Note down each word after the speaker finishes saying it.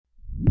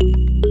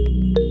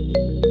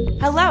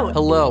Hello.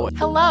 Hello.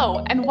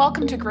 Hello, and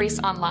welcome to Grace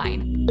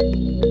Online.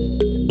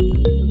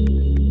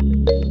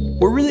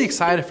 We're really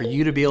excited for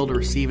you to be able to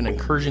receive an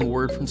encouraging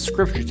word from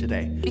Scripture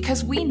today.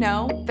 Because we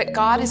know that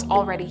God is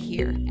already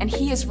here, and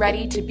He is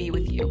ready to be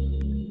with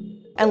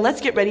you. And let's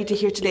get ready to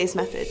hear today's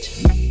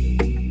message.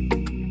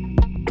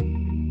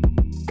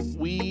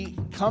 We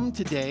come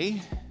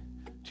today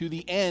to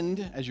the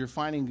end, as you're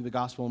finding the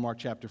Gospel in Mark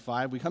chapter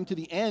 5, we come to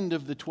the end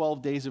of the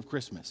 12 days of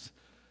Christmas.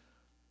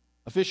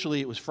 Officially,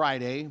 it was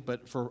Friday,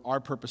 but for our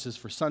purposes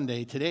for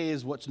Sunday, today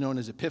is what's known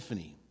as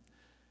Epiphany.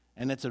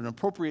 And it's an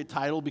appropriate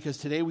title because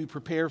today we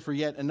prepare for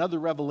yet another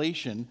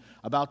revelation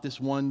about this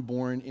one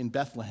born in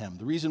Bethlehem.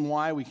 The reason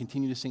why we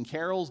continue to sing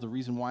carols, the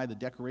reason why the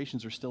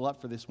decorations are still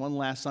up for this one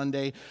last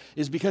Sunday,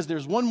 is because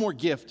there's one more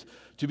gift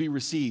to be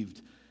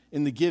received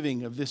in the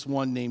giving of this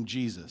one named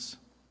Jesus.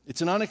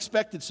 It's an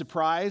unexpected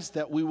surprise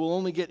that we will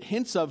only get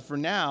hints of for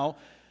now,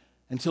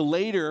 until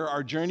later,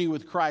 our journey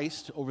with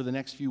Christ over the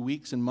next few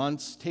weeks and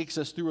months takes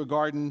us through a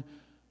garden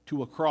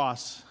to a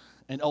cross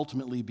and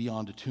ultimately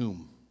beyond a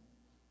tomb.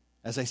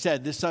 As I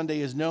said, this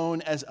Sunday is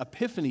known as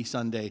Epiphany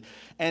Sunday,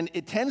 and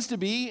it tends to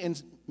be, in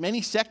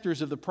many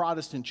sectors of the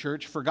Protestant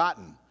church,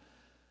 forgotten.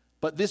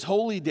 But this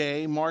holy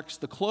day marks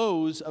the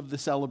close of the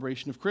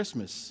celebration of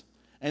Christmas,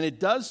 and it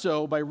does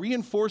so by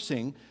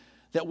reinforcing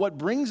that what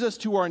brings us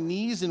to our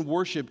knees in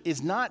worship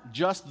is not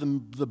just the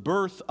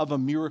birth of a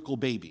miracle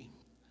baby,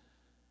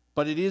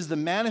 but it is the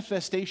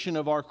manifestation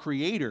of our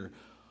Creator,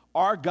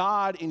 our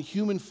God in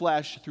human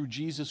flesh through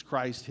Jesus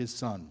Christ, His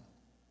Son.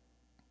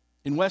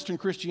 In Western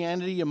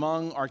Christianity,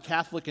 among our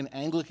Catholic and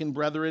Anglican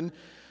brethren,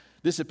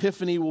 this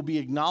Epiphany will be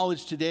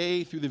acknowledged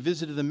today through the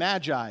visit of the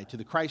Magi to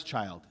the Christ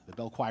child. The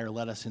bell choir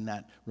led us in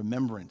that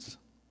remembrance.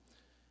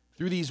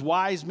 Through these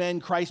wise men,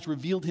 Christ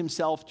revealed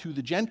Himself to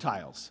the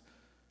Gentiles.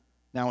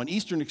 Now, in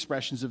Eastern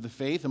expressions of the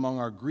faith, among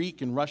our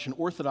Greek and Russian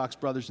Orthodox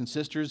brothers and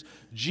sisters,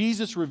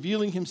 Jesus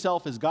revealing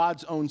Himself as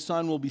God's own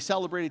Son will be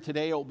celebrated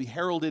today. It will be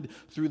heralded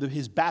through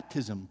His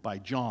baptism by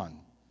John.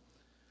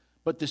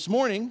 But this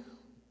morning,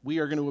 we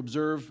are going to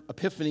observe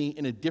Epiphany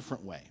in a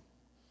different way.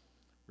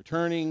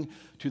 Returning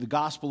to the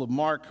Gospel of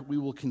Mark, we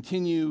will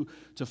continue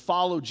to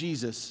follow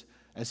Jesus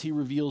as He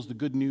reveals the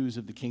good news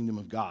of the kingdom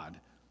of God.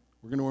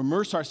 We're going to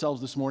immerse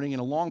ourselves this morning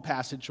in a long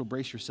passage, so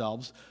brace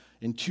yourselves,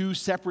 in two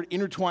separate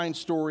intertwined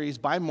stories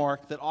by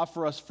Mark that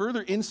offer us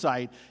further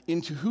insight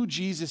into who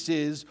Jesus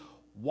is,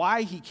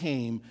 why He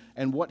came,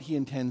 and what He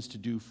intends to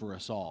do for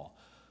us all.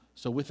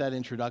 So with that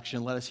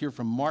introduction, let us hear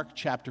from Mark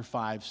chapter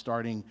 5,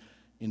 starting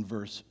in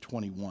verse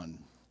 21.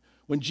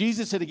 When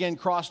Jesus had again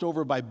crossed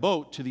over by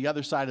boat to the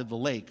other side of the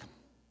lake,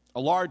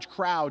 a large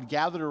crowd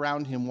gathered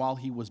around Him while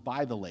He was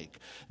by the lake.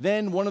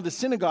 Then one of the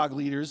synagogue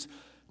leaders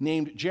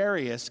named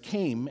Jairus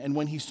came, and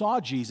when he saw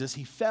Jesus,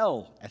 he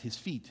fell at His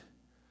feet.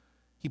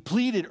 He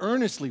pleaded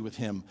earnestly with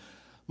Him,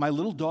 "My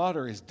little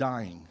daughter is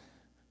dying.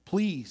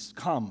 Please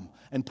come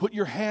and put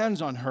your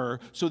hands on her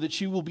so that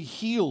she will be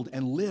healed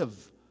and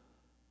live."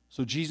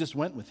 So Jesus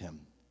went with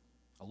him.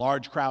 A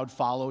large crowd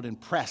followed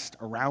and pressed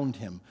around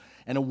Him,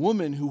 and a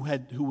woman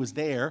who was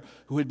there,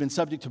 who had been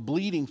subject to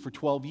bleeding for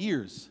 12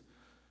 years.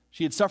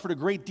 She had suffered a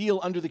great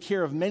deal under the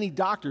care of many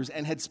doctors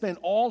and had spent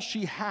all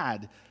she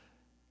had,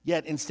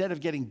 yet instead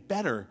of getting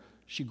better,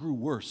 she grew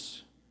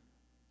worse.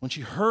 When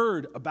she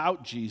heard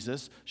about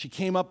Jesus, she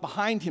came up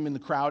behind Him in the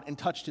crowd and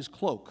touched His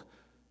cloak,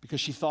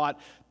 because she thought,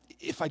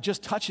 "If I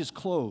just touch His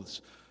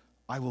clothes,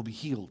 I will be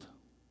healed."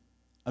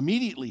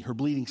 Immediately, her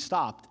bleeding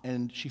stopped,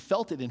 and she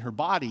felt it in her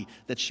body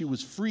that she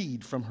was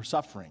freed from her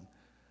suffering.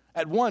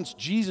 At once,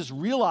 Jesus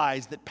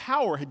realized that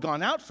power had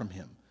gone out from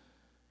Him.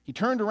 He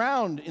turned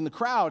around in the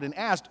crowd and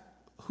asked,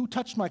 "Who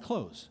touched my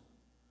clothes?"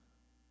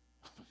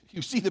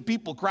 "You see the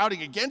people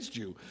crowding against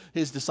you,"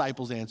 His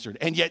disciples answered,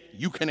 "and yet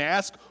you can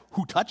ask,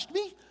 'Who touched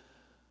me?'"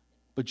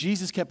 But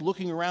Jesus kept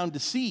looking around to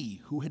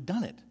see who had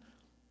done it.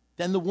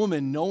 Then the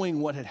woman, knowing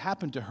what had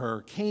happened to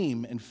her,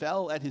 came and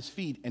fell at His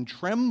feet, and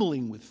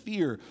trembling with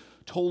fear,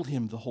 told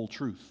Him the whole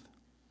truth.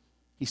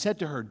 He said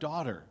to her,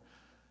 "Daughter,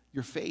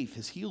 your faith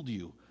has healed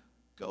you.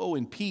 Go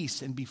in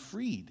peace and be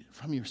freed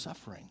from your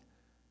suffering."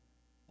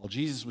 While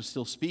Jesus was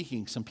still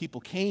speaking, some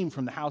people came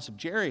from the house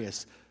of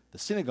Jairus, the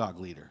synagogue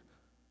leader.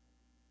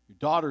 "Your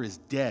daughter is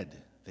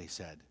dead," they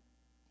said.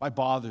 "Why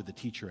bother the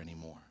teacher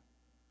anymore?"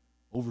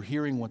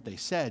 Overhearing what they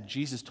said,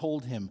 Jesus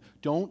told him,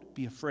 "Don't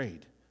be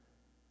afraid.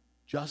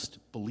 Just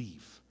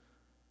believe."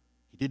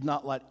 He did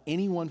not let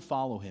anyone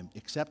follow Him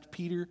except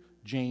Peter,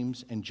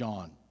 James, and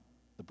John,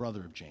 the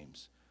brother of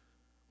James.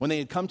 When they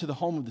had come to the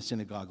home of the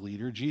synagogue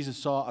leader, Jesus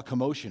saw a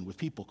commotion with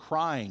people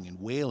crying and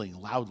wailing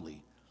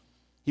loudly.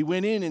 He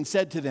went in and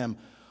said to them,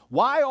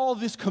 "Why all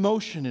this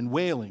commotion and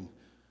wailing?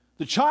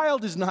 The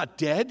child is not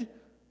dead,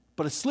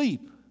 but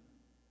asleep."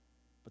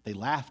 But they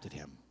laughed at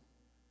Him.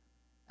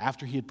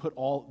 After He had put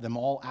them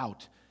all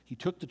out, He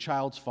took the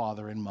child's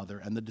father and mother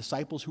and the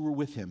disciples who were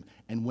with Him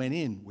and went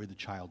in where the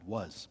child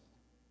was.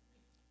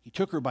 He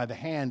took her by the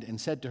hand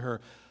and said to her,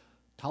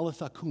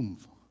 "Talitha cum,"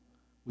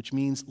 which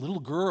means,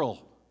 "Little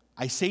girl,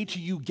 I say to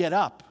you, get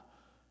up."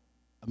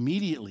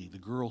 Immediately the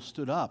girl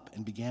stood up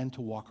and began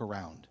to walk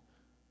around.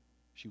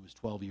 she was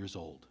 12 years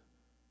old.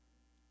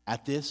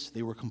 At this,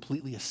 they were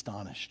completely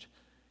astonished.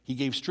 He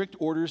gave strict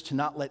orders to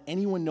not let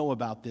anyone know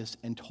about this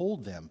and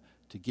told them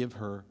to give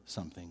her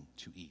something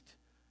to eat.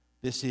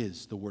 This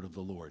is the word of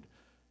the Lord.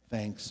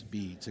 Thanks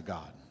be to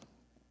God.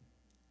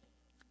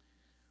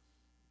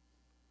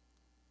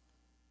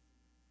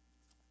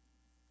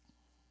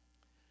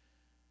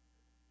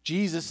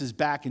 Jesus is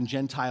back in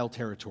Gentile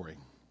territory,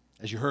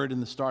 as you heard in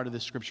the start of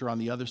this scripture, on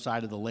the other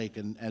side of the lake.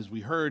 And as we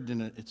heard,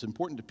 and it's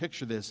important to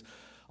picture this,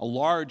 a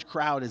large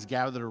crowd is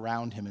gathered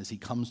around him as he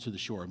comes to the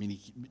shore. I mean,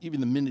 even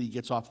the minute he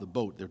gets off the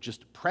boat, they're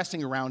just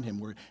pressing around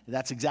him.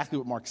 That's exactly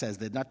what Mark says.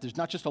 There's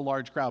not just a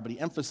large crowd, but he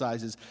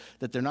emphasizes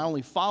that they're not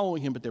only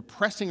following him, but they're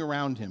pressing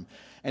around him.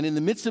 And in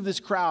the midst of this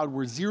crowd,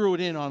 we're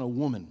zeroed in on a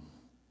woman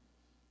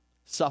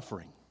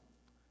suffering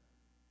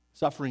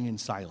in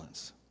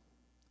silence.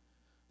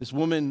 This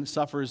woman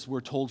suffers,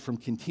 we're told, from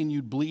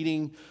continued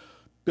bleeding.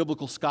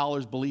 Biblical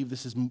scholars believe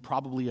this is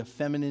probably a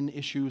feminine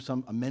issue,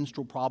 a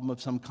menstrual problem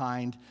of some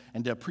kind.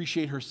 And to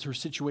appreciate her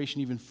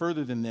situation even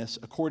further than this,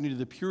 according to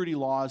the purity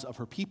laws of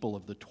her people,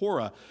 of the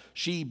Torah,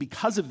 she,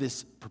 because of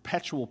this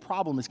perpetual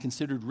problem, is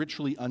considered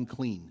ritually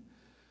unclean.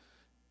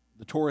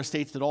 The Torah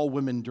states that all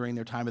women during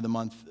their time of the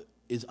month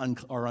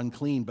are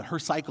unclean, but her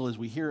cycle, as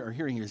we are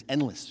hearing here, is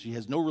endless. She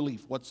has no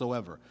relief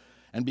whatsoever.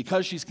 And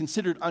because she's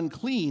considered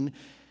unclean,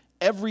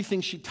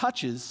 everything she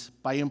touches,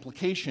 by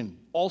implication,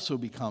 also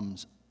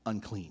becomes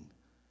unclean.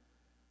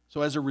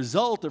 So as a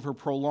result of her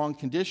prolonged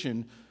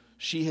condition,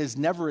 she has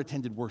never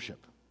attended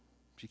worship.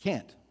 She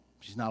can't.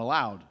 She's not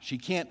allowed. She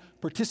can't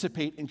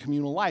participate in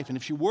communal life. And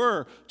if she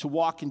were to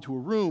walk into a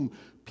room,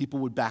 people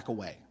would back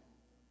away.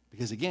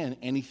 Because again,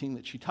 anything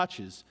that she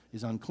touches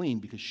is unclean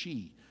because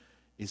she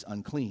is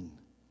unclean.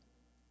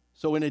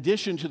 So in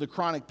addition to the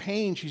chronic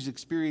pain she's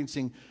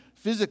experiencing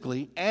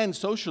physically and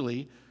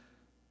socially,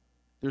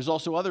 there's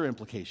also other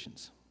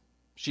implications.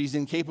 She's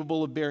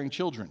incapable of bearing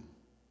children.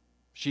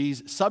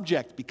 She's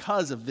subject,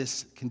 because of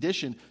this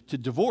condition, to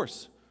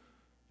divorce.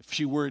 If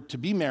she were to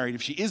be married,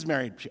 if she is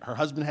married, her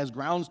husband has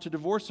grounds to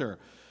divorce her.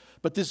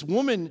 But this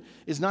woman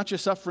is not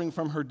just suffering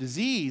from her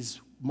disease,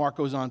 Mark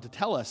goes on to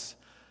tell us.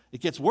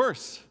 It gets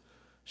worse.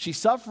 She's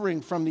suffering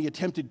from the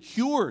attempted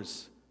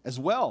cures as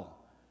well.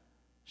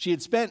 She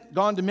had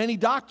gone to many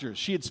doctors.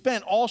 She had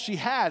spent all she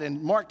had,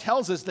 and Mark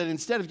tells us that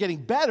instead of getting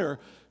better,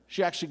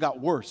 she actually got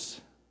worse.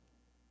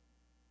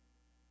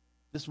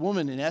 This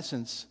woman, in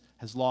essence,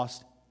 has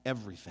lost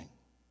everything.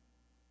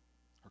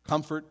 Her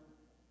comfort,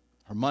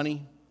 her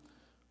money,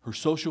 her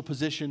social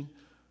position,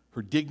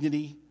 her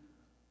dignity,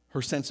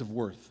 her sense of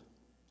worth.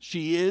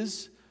 She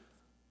is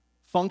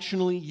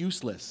functionally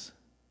useless,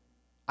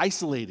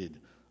 isolated,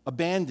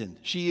 abandoned.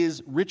 She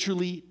is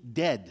ritually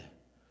dead.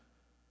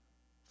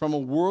 From a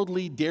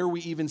worldly, dare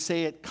we even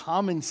say it,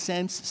 common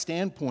sense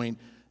standpoint,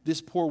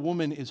 this poor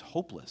woman is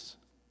hopeless.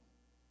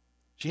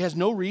 She has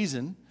no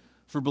reason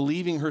for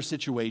believing her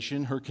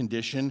situation, her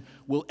condition,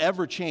 will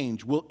ever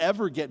change, will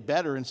ever get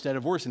better instead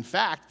of worse. In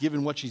fact,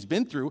 given what she's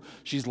been through,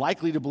 she's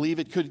likely to believe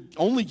it could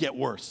only get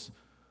worse.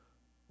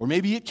 Or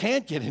maybe it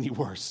can't get any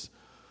worse.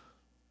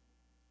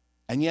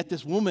 And yet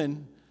this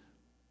woman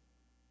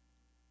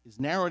is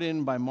narrowed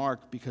in by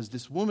Mark because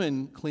this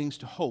woman clings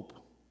to hope.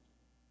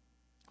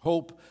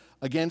 Hope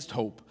against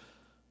hope.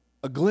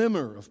 A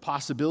glimmer of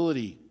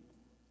possibility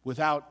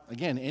without,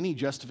 again, any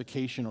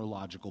justification or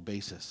logical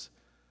basis.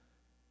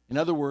 In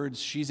other words,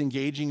 she's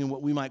engaging in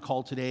what we might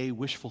call today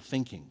wishful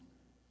thinking.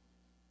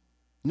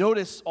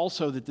 Notice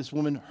also that this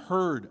woman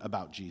heard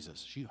about Jesus.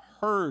 She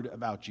heard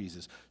about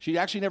Jesus. She'd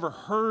actually never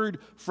heard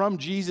from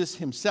Jesus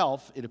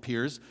himself, it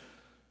appears.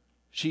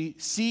 She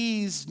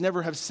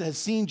has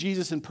seen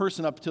Jesus in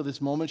person up till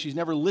this moment. She's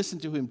never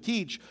listened to him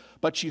teach,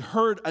 but she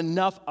heard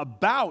enough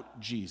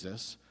about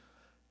Jesus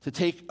to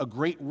take a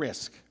great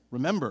risk.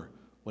 Remember,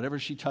 whatever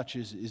she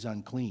touches is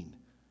unclean.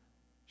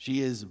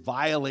 She is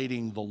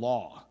violating the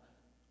law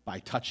by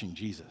touching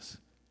Jesus.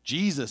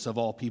 Jesus of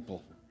all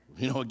people,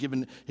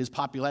 given his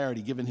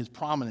popularity, given his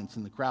prominence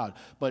in the crowd.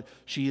 But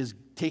she is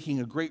taking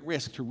a great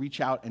risk to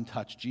reach out and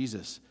touch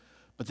Jesus.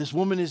 But this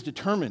woman is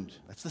determined.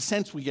 That's the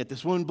sense we get.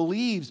 This woman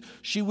believes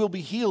she will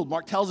be healed.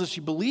 Mark tells us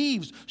she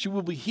believes she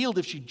will be healed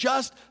if she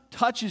just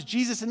touches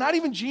Jesus, and not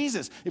even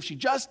Jesus, if she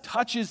just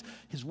touches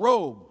his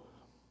robe.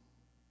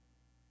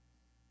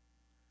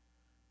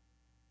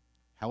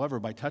 However,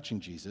 by touching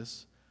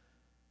Jesus,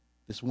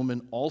 this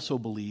woman also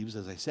believes,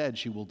 as I said,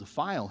 she will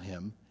defile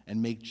him and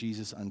make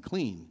Jesus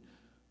unclean.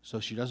 So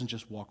she doesn't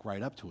just walk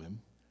right up to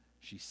him.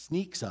 She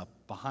sneaks up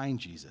behind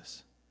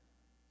Jesus.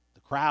 The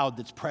crowd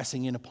that's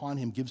pressing in upon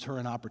him gives her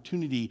an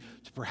opportunity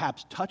to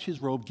perhaps touch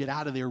his robe, get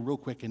out of there real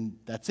quick, and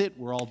that's it.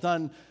 We're all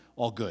done,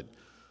 all good.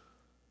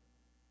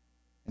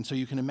 And so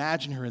you can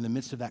imagine her in the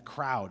midst of that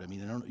crowd.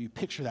 You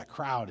picture that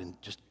crowd and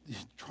just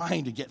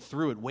trying to get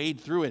through it, wade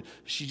through it.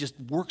 She just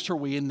works her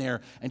way in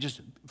there and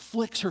just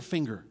flicks her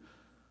finger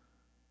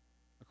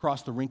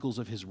across the wrinkles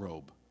of his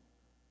robe.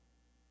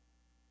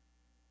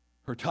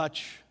 Her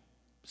touch,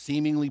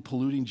 seemingly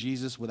polluting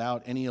Jesus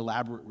without any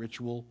elaborate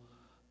ritual,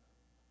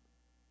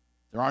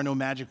 There are no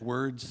magic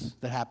words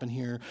that happen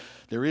here.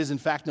 There is, in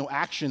fact, no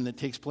action that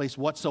takes place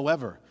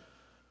whatsoever.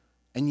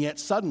 And yet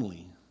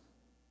suddenly,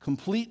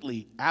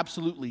 completely,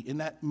 absolutely, in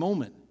that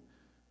moment,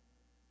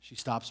 she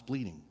stops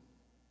bleeding.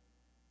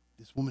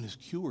 This woman is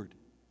cured.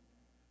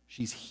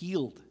 She's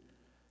healed.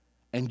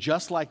 And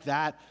just like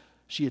that,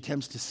 she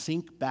attempts to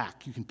sink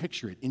back, you can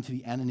picture it, into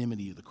the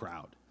anonymity of the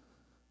crowd.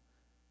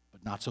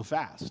 But not so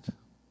fast.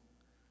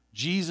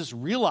 Jesus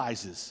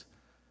realizes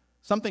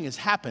something has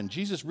happened.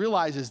 Jesus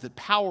realizes that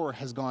power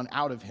has gone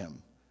out of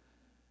him.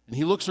 And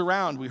he looks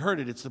around. We heard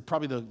it. It's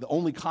probably the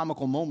only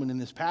comical moment in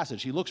this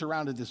passage. He looks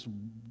around at this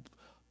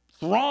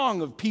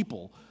throng of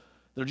people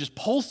that are just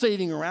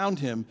pulsating around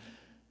him,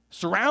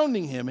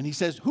 surrounding him, and he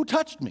says, "Who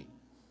touched me?"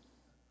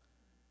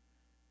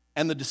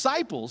 And the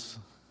disciples,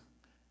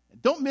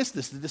 don't miss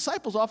this, the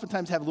disciples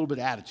oftentimes have a little bit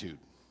of attitude,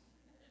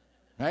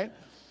 right?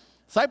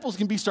 Disciples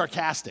can be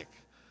sarcastic.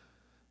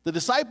 The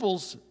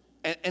disciples,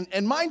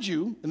 and mind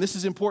you, and this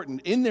is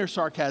important, in their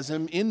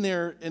sarcasm, in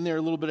their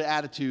little bit of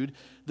attitude,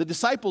 the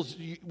disciples,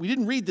 we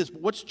didn't read this,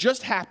 but what's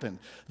just happened?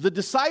 The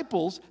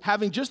disciples,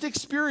 having just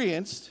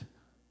experienced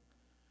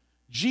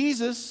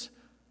Jesus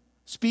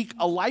speak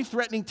a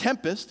life-threatening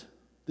tempest,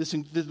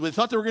 they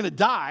thought they were going to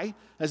die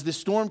as this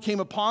storm came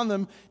upon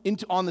them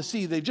on the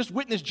sea. They've just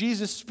witnessed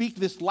Jesus speak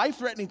this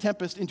life-threatening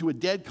tempest into a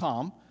dead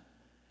calm,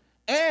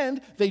 and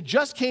they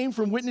just came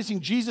from witnessing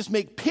Jesus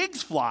make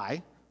pigs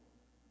fly,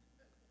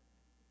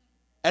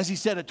 as he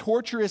set a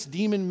torturous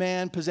demon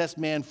man possessed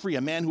man free,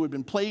 a man who had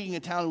been plaguing a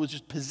town who was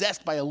just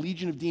possessed by a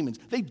legion of demons.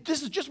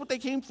 This is just what they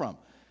came from.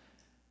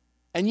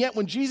 And yet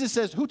when Jesus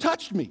says, "Who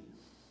touched me?"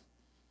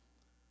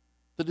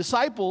 the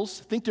disciples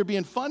think they're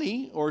being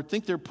funny or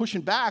think they're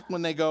pushing back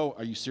when they go,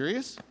 "Are you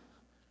serious?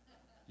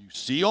 You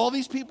see all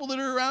these people that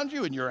are around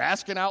you and you're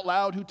asking out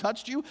loud who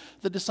touched you?"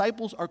 The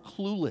disciples are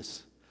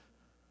clueless.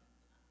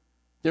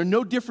 They're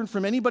no different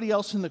from anybody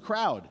else in the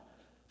crowd.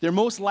 They're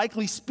most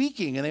likely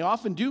speaking, and they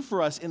often do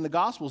for us in the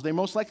Gospels. They're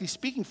most likely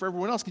speaking for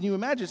everyone else. Can you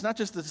imagine? It's not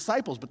just the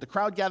disciples, but the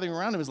crowd gathering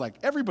around him is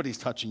like, "Everybody's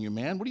touching you,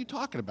 man. What are you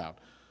talking about?"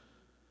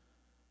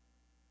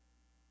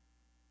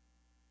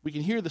 We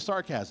can hear the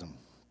sarcasm.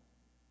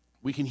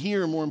 We can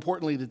hear, more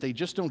importantly, that they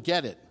just don't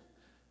get it.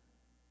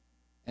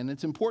 And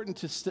it's important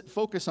to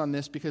focus on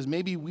this because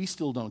maybe we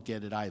still don't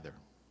get it either.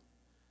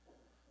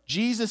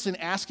 Jesus, in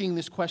asking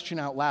this question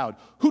out loud,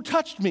 "Who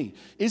touched me?"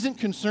 isn't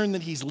concerned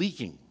that he's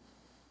leaking.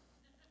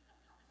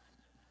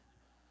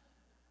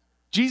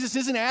 Jesus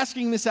isn't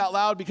asking this out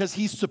loud because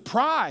he's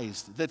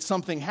surprised that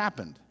something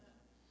happened.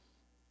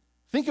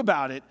 Think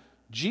about it.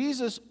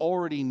 Jesus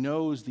already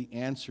knows the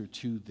answer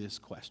to this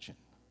question.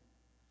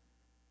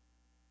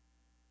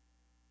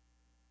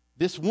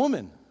 This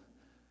woman,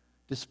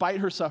 despite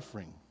her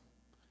suffering,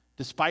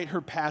 despite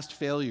her past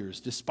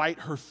failures, despite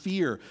her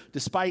fear,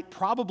 despite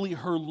probably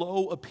her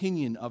low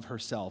opinion of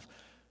herself,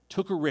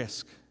 took a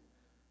risk,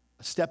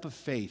 a step of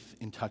faith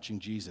in touching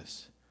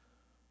Jesus.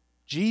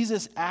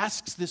 Jesus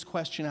asks this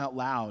question out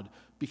loud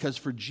because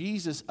for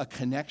Jesus, a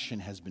connection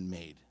has been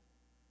made.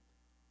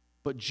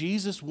 But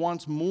Jesus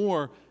wants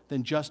more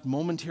than just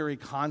momentary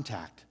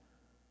contact.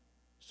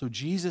 So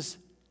Jesus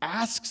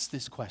asks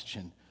this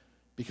question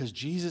because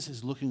Jesus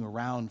is looking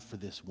around for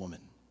this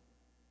woman.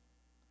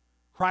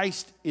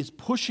 Christ is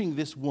pushing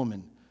this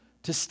woman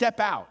to step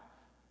out.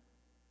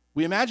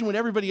 We imagine what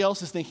everybody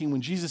else is thinking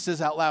when Jesus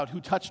says out loud, "Who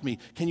touched me?"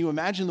 Can you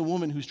imagine the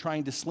woman who's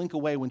trying to slink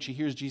away when she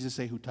hears Jesus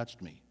say, "Who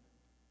touched me?"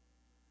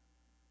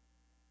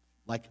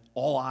 Like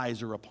all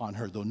eyes are upon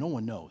her, though no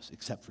one knows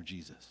except for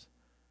Jesus.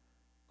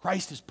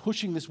 Christ is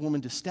pushing this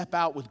woman to step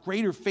out with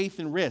greater faith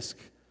and risk,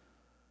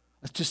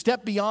 to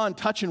step beyond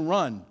touch and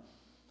run,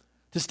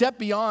 to step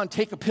beyond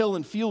take a pill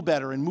and feel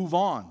better and move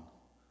on.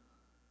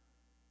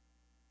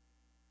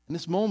 And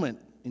this moment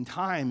in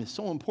time is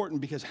so important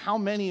because how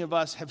many of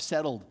us have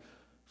settled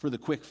for the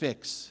quick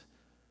fix,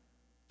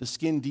 the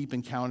skin-deep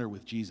encounter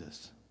with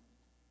Jesus?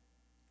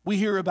 We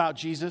hear about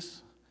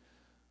Jesus.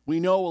 We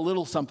know a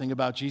little something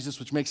about Jesus,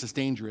 which makes us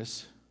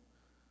dangerous.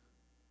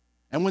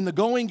 And when the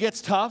going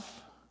gets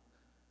tough,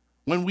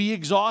 when we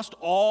exhaust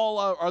all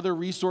our other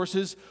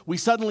resources, we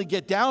suddenly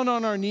get down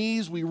on our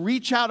knees, we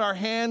reach out our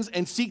hands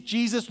and seek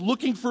Jesus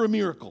looking for a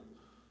miracle.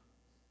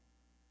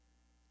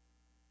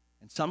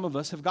 And some of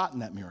us have gotten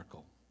that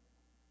miracle.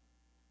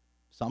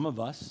 Some of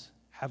us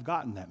have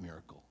gotten that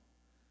miracle.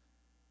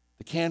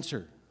 The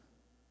cancer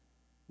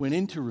went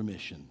into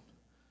remission.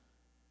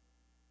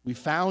 We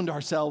found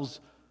ourselves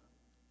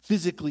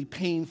physically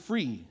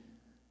pain-free.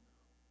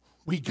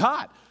 We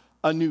got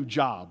a new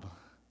job.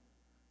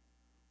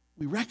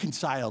 We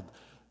reconciled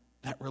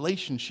that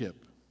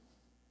relationship.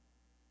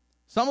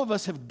 Some of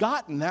us have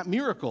gotten that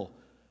miracle,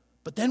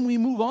 but then we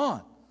move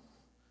on.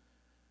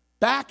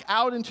 Back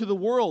out into the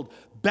world,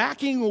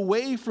 backing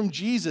away from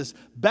Jesus,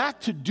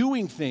 back to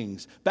doing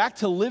things, back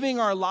to living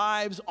our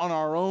lives on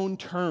our own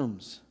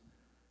terms.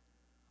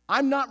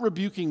 I'm not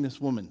rebuking this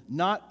woman,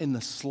 not in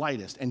the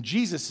slightest, and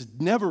Jesus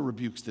never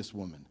rebukes this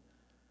woman.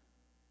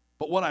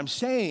 But what I'm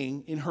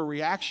saying in her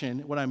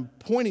reaction, what I'm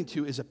pointing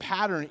to is a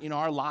pattern in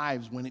our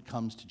lives when it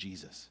comes to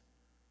Jesus.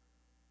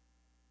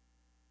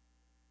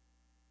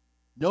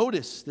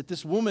 Notice that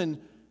this woman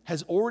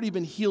has already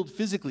been healed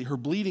physically. Her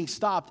bleeding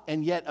stopped,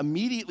 and yet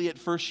immediately at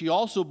first she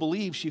also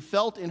believed, she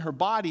felt in her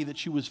body that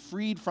she was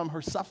freed from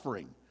her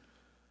suffering.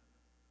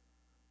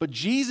 But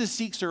Jesus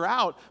seeks her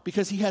out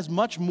because he has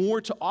much more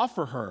to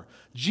offer her.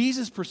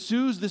 Jesus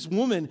pursues this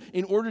woman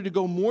in order to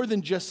go more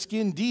than just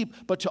skin deep,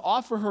 but to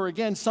offer her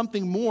again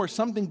something more,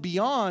 something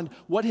beyond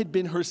what had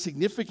been her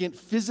significant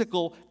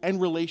physical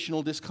and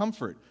relational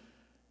discomfort.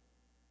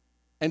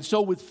 And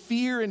so with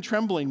fear and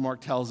trembling, Mark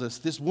tells us,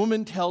 this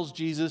woman tells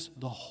Jesus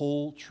the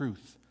whole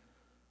truth.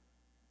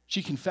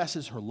 She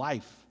confesses her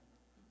life.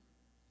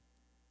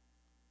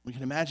 We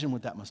can imagine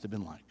what that must have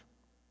been like.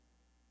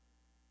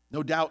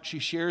 No doubt she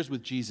shares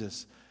with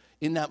Jesus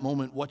in that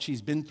moment what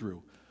she's been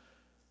through,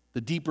 the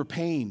deeper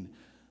pain,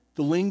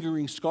 the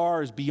lingering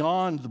scars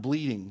beyond the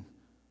bleeding,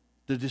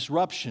 the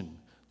disruption,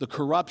 the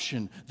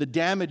corruption, the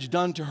damage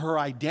done to her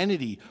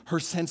identity, her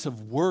sense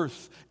of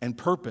worth and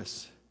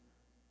purpose.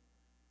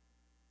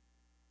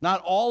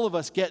 Not all of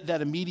us get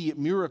that immediate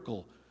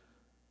miracle.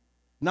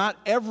 Not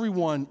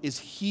everyone is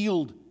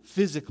healed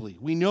physically.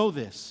 We know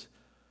this.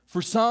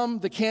 For some,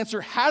 the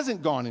cancer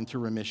hasn't gone into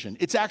remission.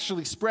 It's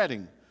actually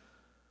spreading.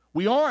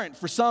 We aren't.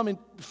 For some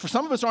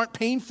of us aren't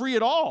pain-free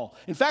at all.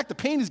 In fact, the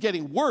pain is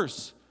getting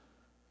worse.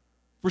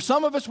 For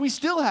some of us, we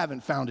still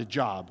haven't found a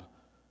job.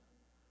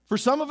 For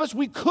some of us,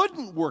 we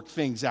couldn't work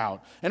things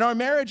out, and our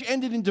marriage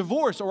ended in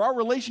divorce, or our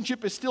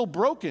relationship is still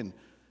broken,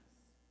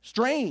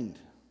 strained.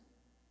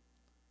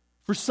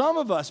 For some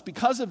of us,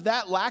 because of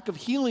that lack of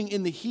healing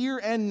in the here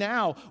and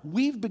now,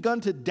 we've begun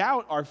to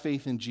doubt our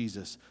faith in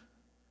Jesus.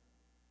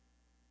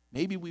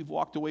 Maybe we've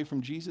walked away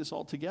from Jesus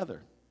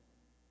altogether.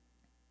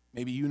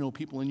 Maybe you know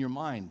people in your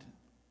mind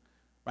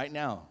right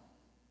now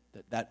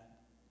that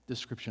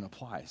description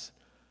applies.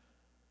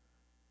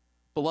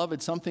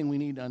 Beloved, something we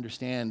need to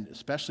understand,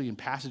 especially in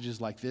passages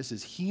like this,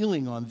 is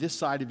healing on this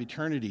side of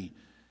eternity.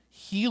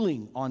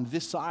 Healing on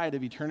this side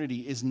of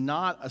eternity is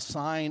not a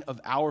sign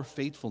of our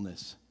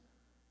faithfulness.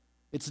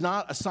 It's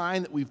not a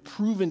sign that we've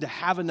proven to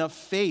have enough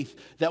faith,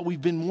 that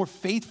we've been more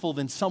faithful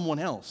than someone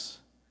else.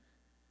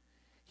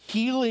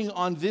 Healing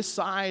on this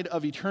side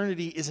of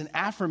eternity is an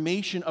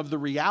affirmation of the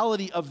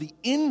reality of the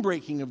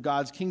inbreaking of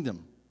God's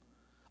kingdom,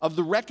 of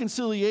the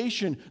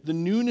reconciliation, the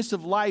newness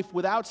of life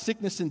without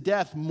sickness and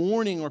death,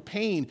 mourning or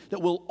pain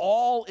that we'll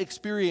all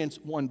experience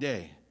one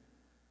day.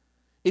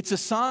 It's a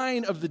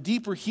sign of the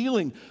deeper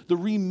healing, the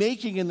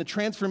remaking and the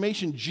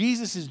transformation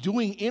Jesus is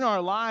doing in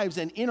our lives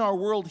and in our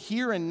world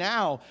here and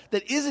now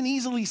that isn't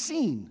easily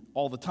seen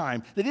all the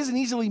time, that isn't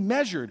easily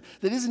measured,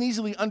 that isn't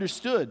easily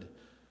understood.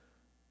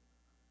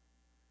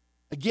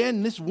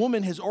 Again, this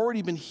woman has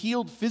already been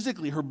healed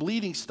physically. Her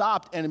bleeding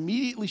stopped, and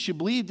immediately she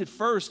believed at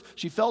first.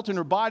 She felt in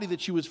her body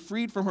that she was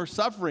freed from her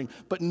suffering.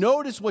 But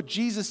notice what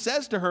Jesus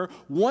says to her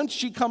once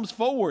she comes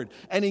forward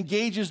and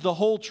engages the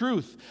whole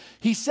truth.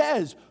 He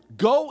says,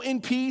 "Go in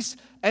peace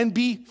and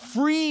be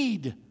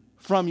freed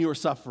from your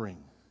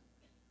suffering."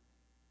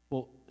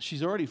 Well,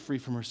 she's already free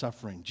from her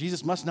suffering.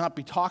 Jesus must not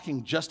be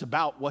talking just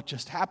about what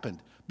just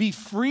happened. Be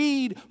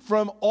freed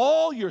from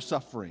all your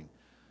suffering.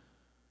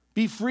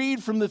 Be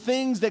freed from the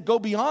things that go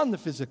beyond the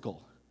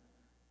physical,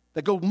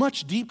 that go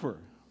much deeper.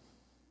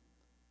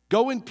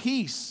 Go in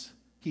peace,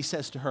 he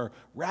says to her,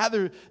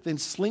 rather than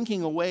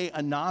slinking away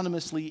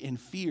anonymously in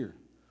fear.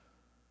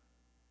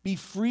 Be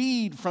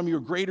freed from your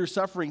greater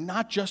suffering,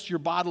 not just your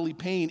bodily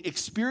pain.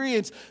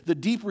 Experience the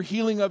deeper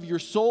healing of your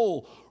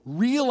soul.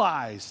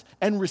 Realize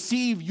and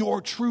receive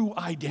your true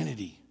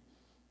identity.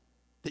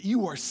 That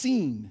you are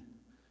seen,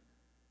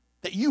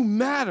 that you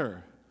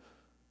matter,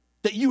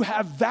 that you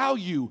have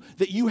value,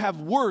 that you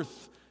have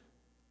worth,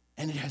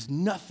 and it has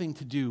nothing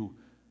to do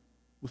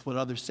with what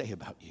others say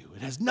about you.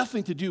 It has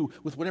nothing to do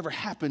with whatever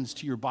happens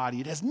to your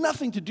body. It has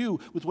nothing to do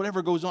with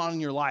whatever goes on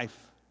in your life.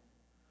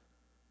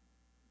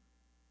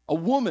 A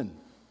woman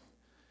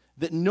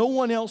that no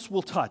one else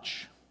will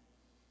touch,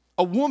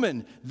 a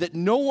woman that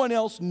no one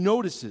else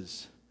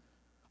notices,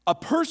 a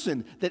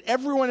person that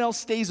everyone else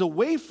stays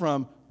away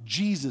from,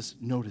 Jesus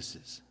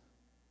notices.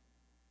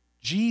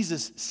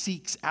 Jesus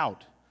seeks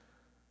out.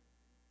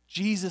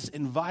 Jesus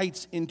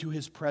invites into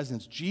his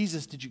presence.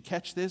 Jesus, did you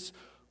catch this?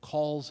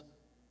 Calls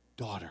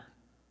daughter.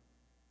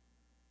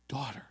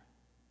 Daughter.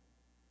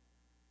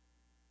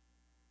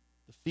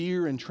 The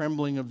fear and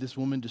trembling of this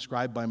woman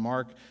described by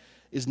Mark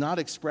is not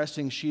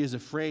expressing she is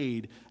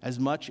afraid as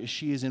much as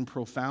she is in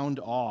profound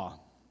awe.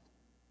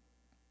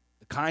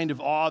 The kind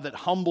of awe that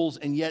humbles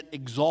and yet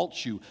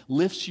exalts you,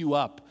 lifts you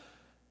up.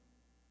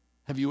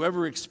 Have you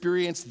ever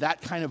experienced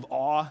that kind of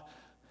awe?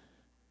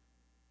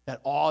 That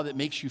awe that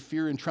makes you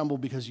fear and tremble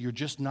because you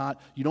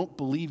don't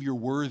believe you're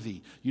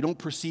worthy. You don't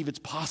perceive it's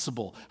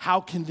possible. How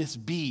can this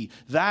be?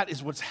 That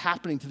is what's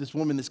happening to this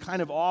woman, this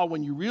kind of awe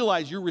when you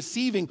realize you're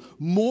receiving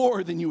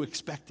more than you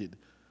expected.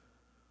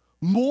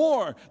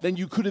 More than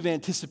you could have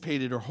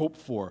anticipated or hoped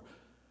for.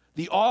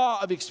 The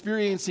awe of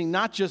experiencing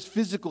not just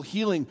physical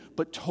healing,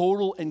 but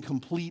total and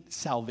complete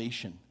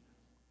salvation.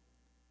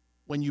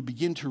 When you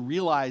begin to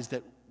realize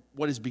that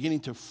what is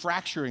beginning to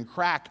fracture and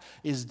crack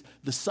is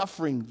the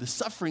suffering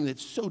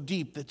that's so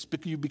deep,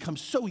 you become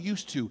so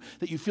used to,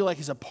 that you feel like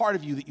is a part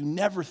of you that you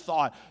never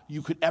thought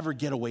you could ever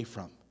get away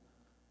from.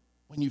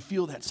 When you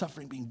feel that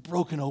suffering being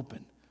broken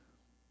open,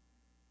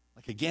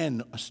 like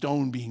again, a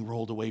stone being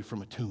rolled away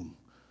from a tomb.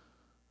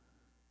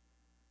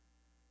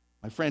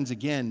 My friends,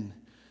 again,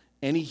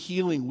 any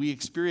healing we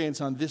experience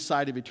on this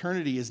side of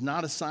eternity is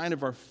not a sign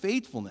of our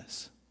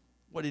faithfulness.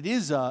 What it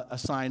is a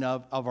sign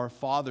of our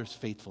Father's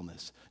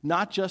faithfulness,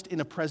 not just in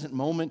a present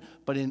moment,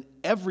 but in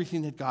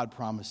everything that God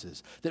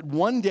promises. That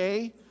one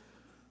day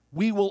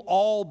we will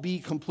all be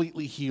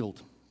completely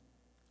healed.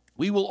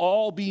 We will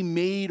all be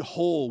made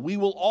whole. We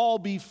will all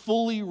be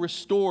fully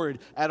restored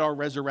at our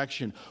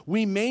resurrection.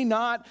 We may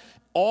not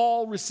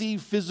all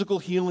receive physical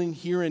healing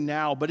here and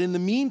now, but in the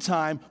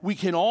meantime, we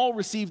can all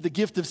receive the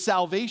gift of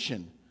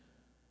salvation.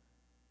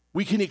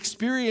 We can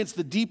experience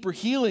the deeper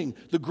healing,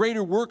 the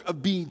greater work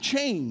of being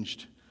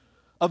changed,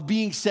 of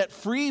being set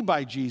free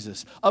by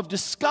Jesus, of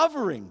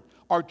discovering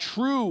our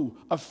true,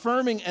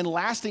 affirming, and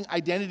lasting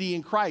identity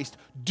in Christ.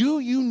 Do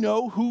you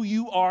know who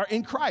you are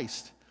in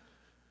Christ?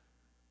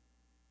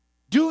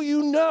 Do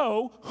you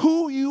know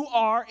who you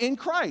are in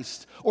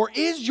Christ? Or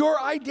is your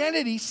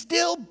identity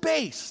still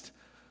based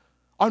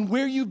on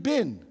where you've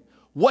been,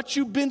 what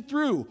you've been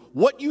through,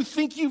 what you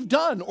think you've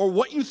done, or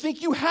what you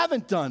think you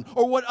haven't done,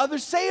 or what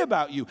others say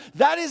about you?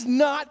 That is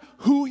not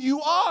who you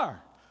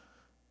are.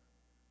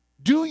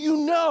 Do you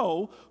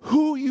know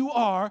who you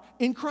are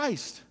in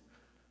Christ?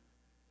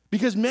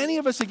 Because many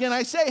of us, again,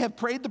 I say, have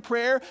prayed the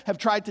prayer, have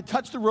tried to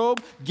touch the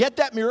robe, get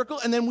that miracle,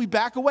 and then we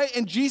back away,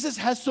 and Jesus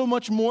has so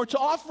much more to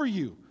offer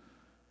you.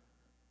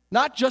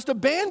 Not just a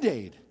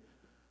Band-Aid,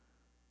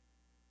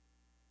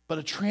 but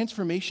a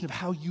transformation of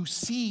how you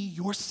see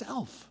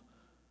yourself,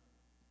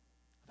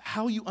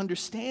 how you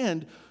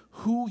understand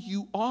who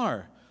you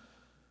are.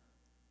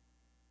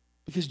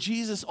 Because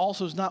Jesus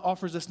also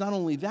offers us not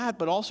only that,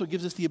 but also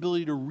gives us the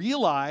ability to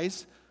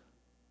realize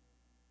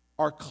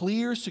our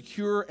clear,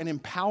 secure, and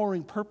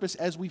empowering purpose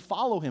as we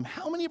follow him.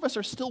 How many of us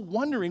are still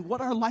wondering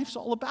what our life's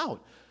all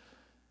about?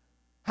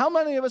 How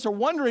many of us are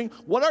wondering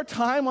what our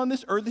time on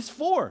this earth is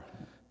for?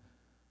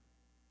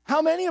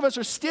 How many of us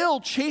are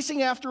still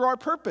chasing after our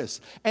purpose?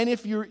 And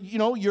if you're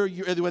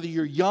whether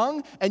you're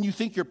young and you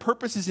think your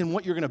purpose is in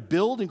what you're going to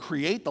build and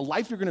create, the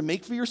life you're going to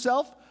make for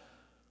yourself,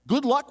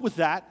 good luck with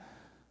that.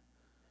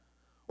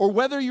 Or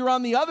whether you're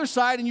on the other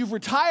side and you've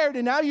retired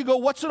and now you go,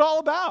 what's it all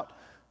about?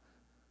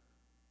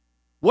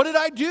 What did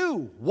I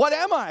do? What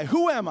am I?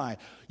 Who am I?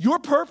 Your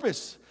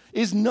purpose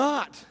is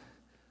not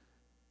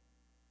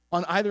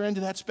on either end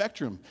of that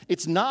spectrum.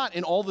 It's not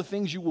in all the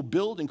things you will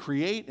build and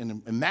create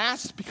and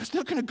amass, because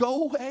they're going to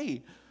go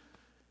away.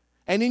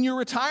 And in your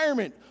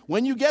retirement,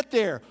 when you get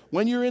there,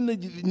 when you're in the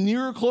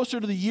nearer,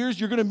 closer to the years,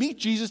 you're going to meet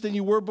Jesus than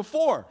you were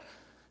before.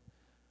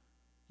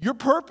 Your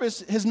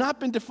purpose has not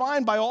been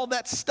defined by all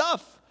that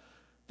stuff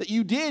that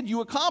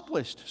you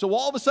accomplished. So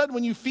all of a sudden,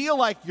 when you feel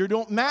like you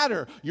don't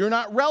matter, you're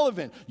not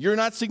relevant, you're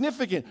not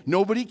significant,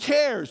 nobody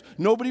cares,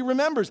 nobody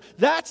remembers,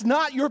 that's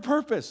not your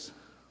purpose.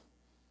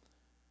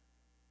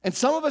 And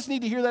some of us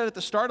need to hear that at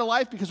the start of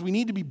life, because we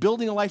need to be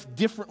building a life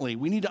differently.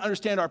 We need to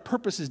understand our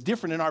purpose is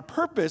different, and our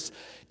purpose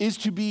is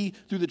to be,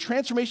 through the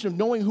transformation of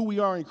knowing who we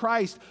are in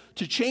Christ,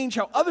 to change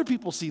how other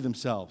people see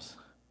themselves.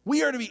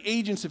 We are to be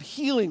agents of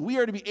healing. We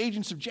are to be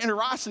agents of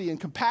generosity and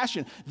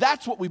compassion.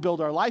 That's what we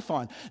build our life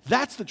on.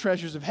 That's the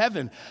treasures of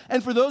heaven.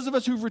 And for those of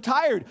us who've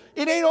retired,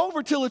 it ain't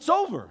over till it's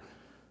over.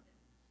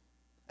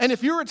 And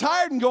if you're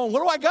retired and going,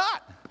 what do I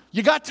got?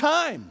 You got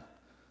time.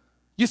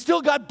 You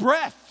still got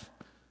breath.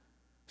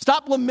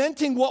 Stop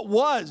lamenting what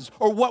was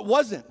or what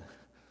wasn't.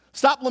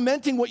 Stop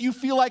lamenting what you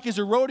feel like is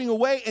eroding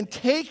away, and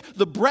take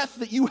the breath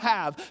that you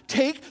have.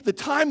 Take the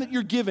time that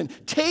you're given.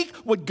 Take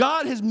what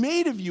God has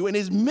made of you and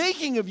is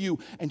making of you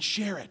and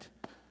share it.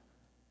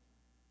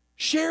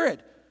 Share it.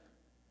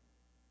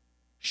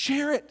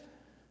 Share it.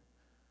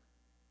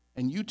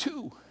 And you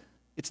too.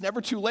 It's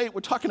never too late. We're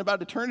talking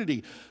about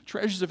eternity.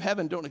 Treasures of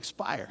heaven don't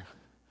expire.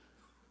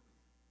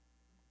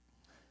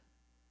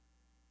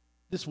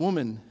 This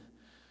woman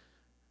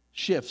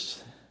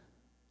shifts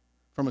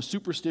from a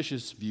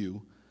superstitious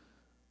view,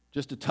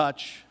 just a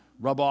touch,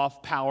 rub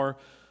off, power,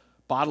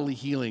 bodily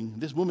healing.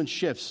 This woman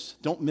shifts,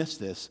 don't miss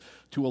this,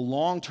 to a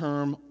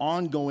long-term,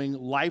 ongoing,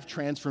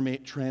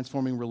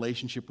 life-transforming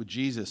relationship with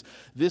Jesus.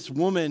 This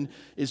woman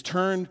is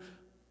turned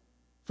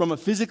from a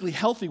physically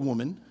healthy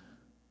woman,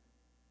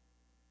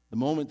 the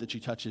moment that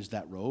she touches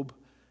that robe,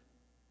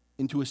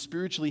 into a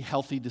spiritually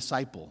healthy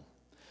disciple.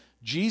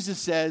 Jesus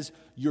says,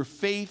 your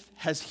faith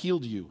has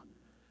healed you.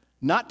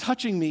 Not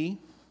touching me,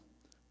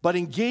 but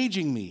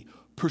engaging me,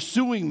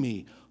 pursuing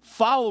me,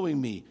 following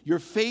me. Your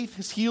faith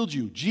has healed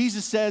you.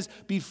 Jesus says,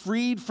 be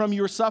freed from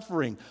your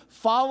suffering.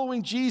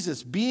 Following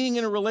Jesus, being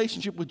in a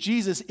relationship with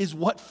Jesus, is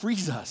what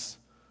frees us.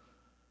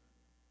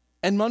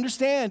 And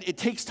understand, it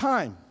takes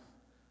time.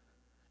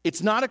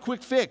 It's not a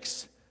quick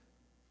fix.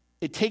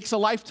 It takes a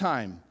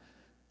lifetime.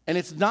 And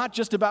it's not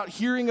just about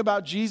hearing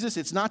about Jesus.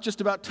 It's not just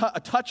about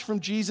a touch from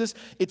Jesus.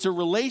 It's a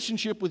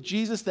relationship with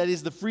Jesus that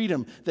is the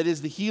freedom, that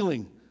is the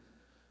healing.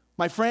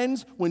 My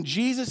friends, when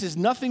Jesus is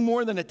nothing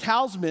more than a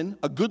talisman,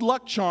 a good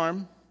luck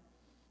charm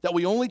that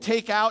we only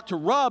take out to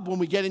rub when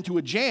we get into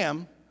a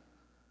jam,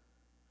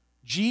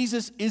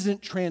 Jesus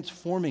isn't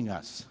transforming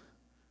us.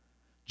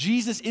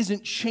 Jesus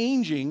isn't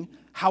changing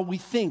how we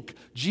think.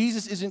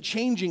 Jesus isn't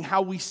changing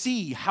how we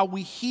see, how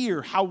we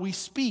hear, how we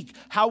speak,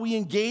 how we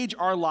engage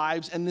our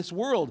lives in this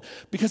world.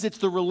 Because it's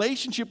the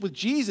relationship with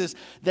Jesus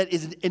that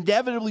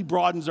inevitably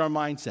broadens our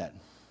mindset.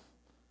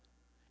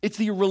 It's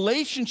the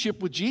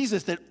relationship with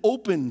Jesus that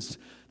opens,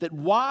 that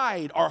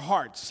wide our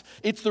hearts.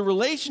 It's the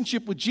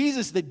relationship with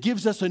Jesus that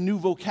gives us a new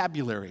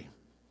vocabulary.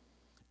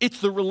 It's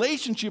the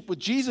relationship with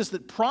Jesus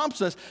that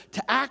prompts us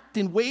to act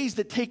in ways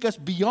that take us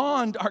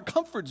beyond our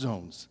comfort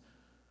zones.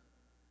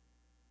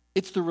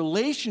 It's the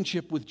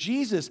relationship with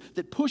Jesus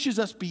that pushes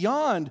us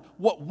beyond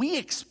what we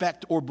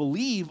expect or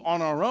believe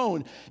on our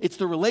own. It's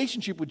the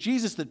relationship with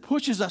Jesus that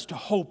pushes us to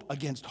hope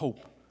against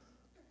hope.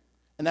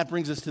 And that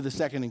brings us to the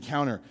second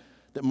encounter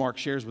that Mark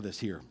shares with us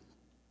here.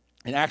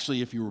 And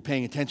actually, if you were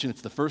paying attention,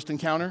 it's the first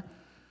encounter,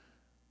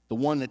 the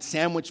one that's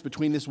sandwiched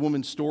between this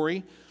woman's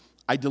story.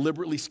 I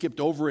deliberately skipped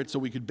over it so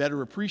we could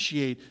better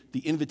appreciate the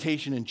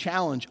invitation and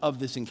challenge of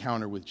this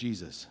encounter with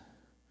Jesus.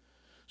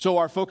 So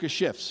our focus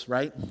shifts,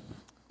 right?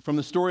 From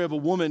the story of a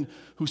woman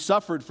who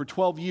suffered for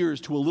 12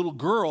 years to a little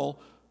girl,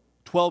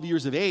 12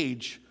 years of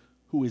age,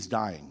 who is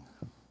dying.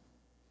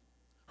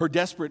 Her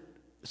desperate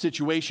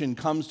situation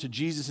comes to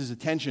Jesus'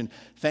 attention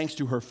thanks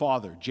to her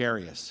father,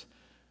 Jairus.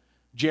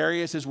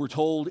 Jairus, as we're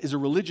told, is a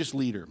religious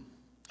leader.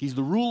 He's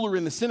the ruler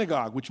in the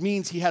synagogue, which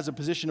means he has a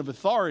position of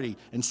authority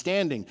and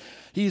standing.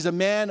 He is a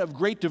man of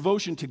great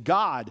devotion to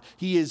God.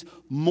 He is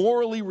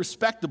morally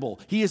respectable.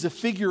 He is a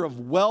figure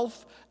of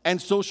wealth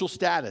and social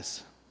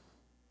status.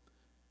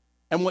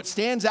 And what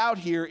stands out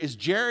here is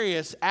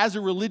Jairus, as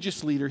a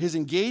religious leader, his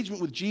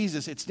engagement with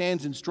Jesus, it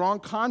stands in strong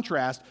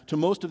contrast to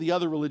most of the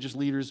other religious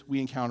leaders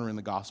we encounter in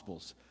the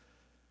Gospels.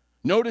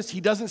 Notice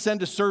he doesn't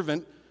send a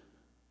servant,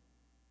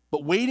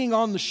 but waiting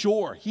on the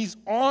shore. He's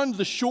on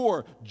the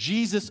shore.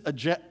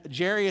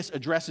 Jairus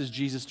addresses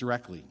Jesus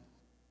directly.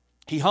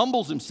 He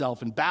humbles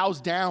himself and bows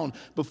down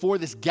before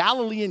this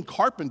Galilean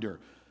carpenter.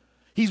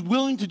 He's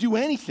willing to do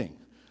anything.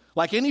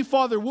 Like any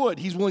father would,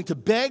 he's willing to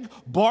beg,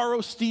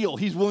 borrow, steal.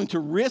 He's willing to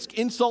risk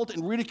insult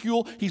and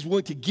ridicule. He's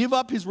willing to give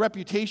up his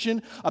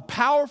reputation. A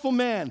powerful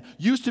man,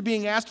 used to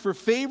being asked for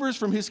favors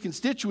from his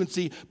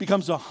constituency,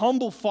 becomes a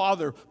humble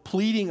father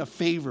pleading a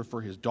favor for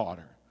his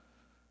daughter.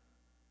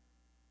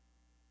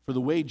 For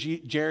the way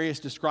Jairus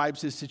describes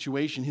his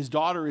situation, his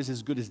daughter is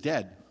as good as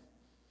dead.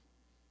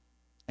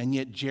 And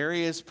yet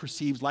Jairus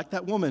perceives, like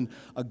that woman,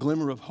 a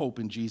glimmer of hope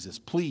in Jesus.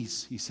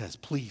 Please, he says,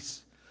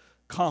 please,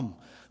 come.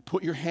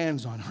 Put your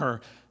hands on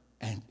her,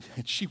 and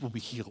she will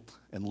be healed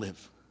and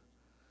live.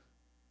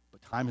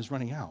 But time is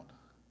running out.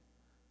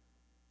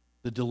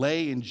 The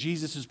delay in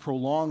Jesus'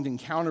 prolonged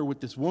encounter with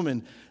this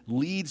woman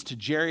leads to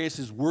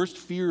Jairus' worst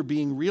fear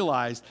being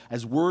realized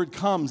as word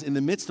comes in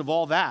the midst of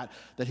all that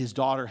his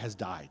daughter has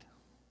died.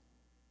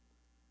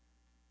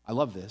 I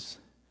love this.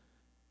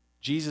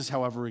 Jesus,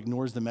 however,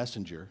 ignores the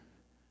messenger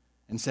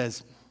and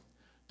says,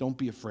 don't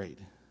be afraid.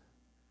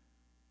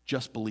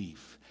 Just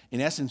believe. In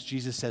essence,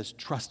 Jesus says,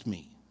 trust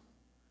me.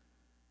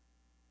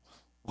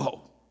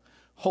 Whoa,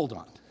 hold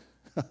on.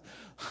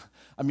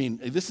 I mean,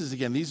 this is,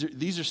 again,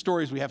 these are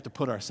stories we have to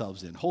put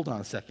ourselves in. Hold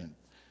on a second.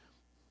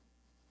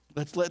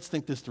 Let's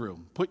think this through.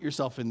 Put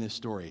yourself in this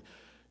story.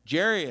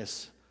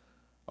 Jairus,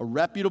 a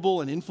reputable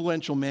and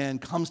influential man,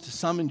 comes to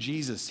summon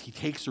Jesus. He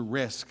takes a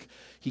risk.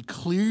 He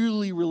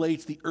clearly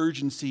relates the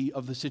urgency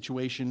of the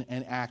situation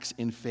and acts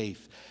in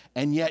faith.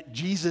 And yet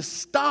Jesus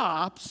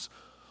stops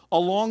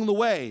along the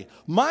way.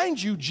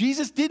 Mind you,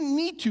 Jesus didn't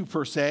need to,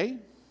 per se.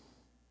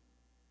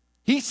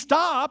 He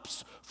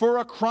stops for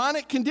a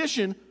chronic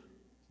condition.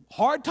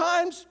 Hard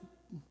times,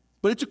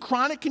 but it's a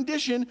chronic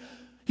condition.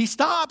 He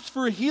stops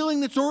for a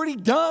healing that's already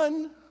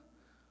done,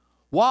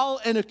 while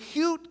an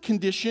acute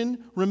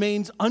condition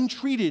remains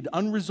untreated,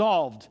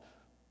 unresolved.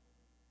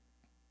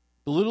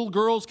 The little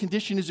girl's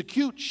condition is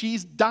acute.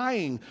 She's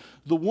dying.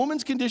 The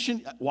woman's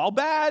condition, while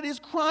bad, is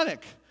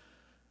chronic.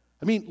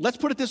 I mean, let's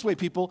put it this way,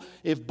 people.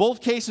 If both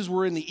cases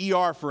were in the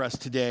ER for us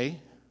today,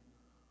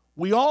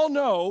 we all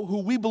know who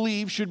we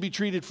believe should be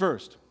treated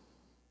first.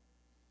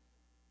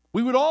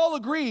 We would all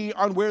agree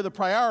on where the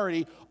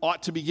priority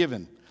ought to be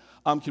given.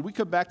 Can we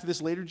come back to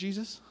this later,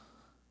 Jesus?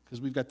 Because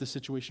we've got this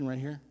situation right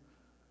here.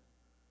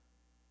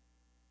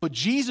 But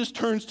Jesus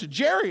turns to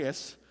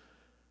Jairus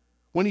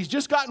when he's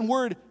just gotten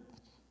word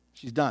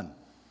she's done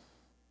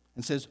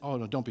and says, oh,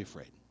 no, don't be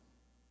afraid.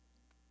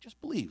 Just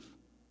believe.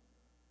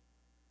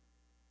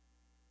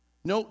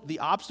 Note, the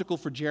obstacle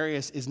for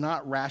Jairus is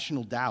not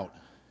rational doubt.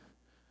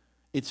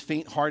 It's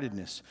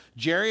faint-heartedness.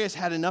 Jairus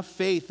had enough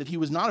faith that he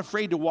was not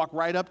afraid to walk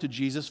right up to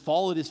Jesus,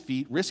 fall at his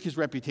feet, risk his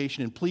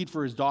reputation, and plead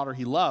for his daughter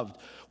he loved.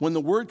 When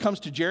the word comes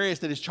to Jairus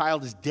that his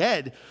child is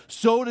dead,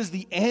 so does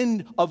the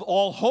end of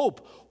all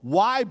hope.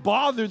 Why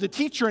bother the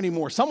teacher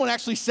anymore? Someone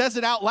actually says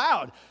it out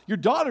loud. Your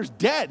daughter's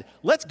dead.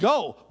 Let's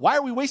go. Why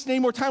are we wasting any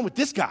more time with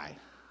this guy?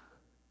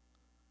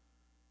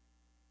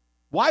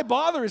 Why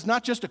bother is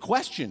not just a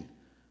question.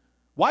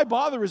 Why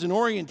bother is an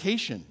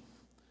orientation.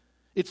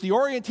 It's the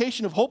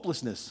orientation of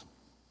hopelessness.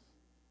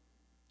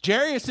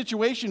 Jairus'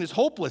 situation is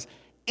hopeless.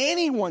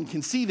 Anyone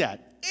can see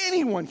that.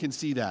 Anyone can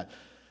see that.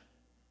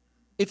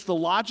 It's the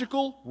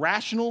logical,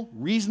 rational,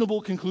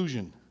 reasonable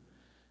conclusion.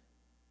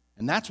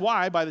 And that's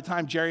why by the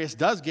time Jairus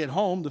does get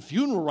home, the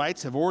funeral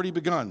rites have already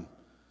begun.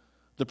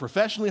 The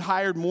professionally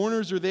hired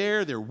mourners are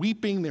there. They're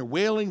weeping, they're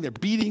wailing, they're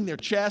beating their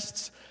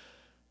chests.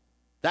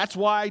 That's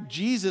why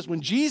when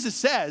Jesus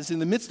says in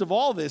the midst of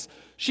all this,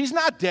 she's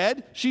not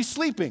dead, she's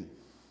sleeping,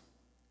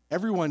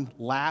 everyone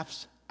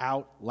laughs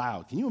out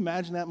loud. Can you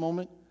imagine that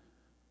moment?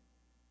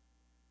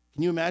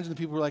 Can you imagine the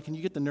people who are like, can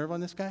you get the nerve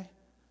on this guy?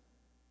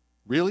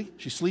 Really?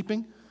 She's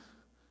sleeping?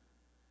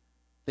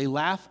 They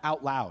laugh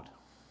out loud.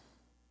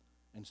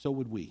 And so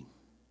would we.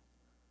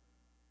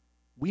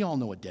 We all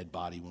know a dead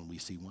body when we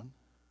see one.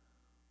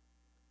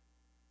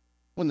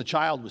 When the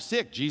child was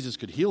sick, Jesus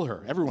could heal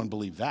her. Everyone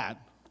believed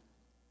that.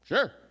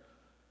 Sure.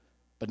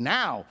 But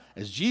now,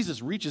 as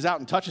Jesus reaches out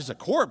and touches a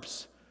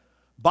corpse,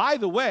 by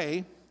the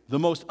way, the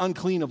most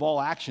unclean of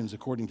all actions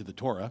according to the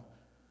Torah,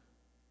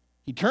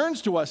 he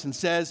turns to us and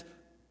says,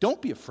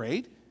 don't be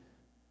afraid.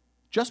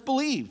 Just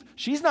believe.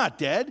 She's not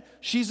dead.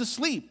 She's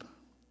asleep.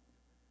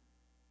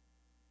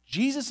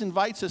 Jesus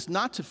invites us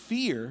not to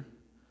fear,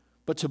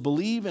 but to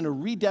believe in a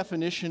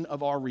redefinition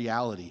of our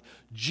reality.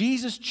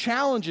 Jesus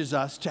challenges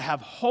us to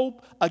have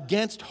hope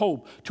against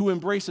hope, to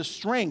embrace a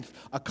strength,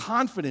 a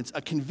confidence,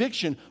 a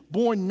conviction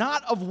born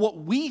not of what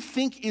we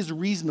think is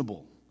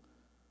reasonable,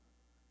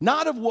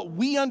 not of what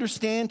we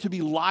understand to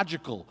be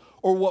logical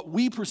or what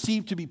we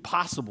perceive to be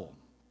possible.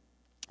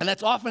 And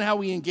that's often how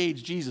we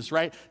engage Jesus,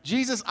 right?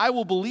 Jesus, I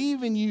will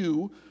believe in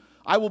you.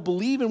 I will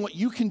believe in what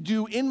you can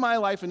do in my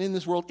life and in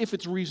this world if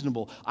it's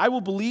reasonable. I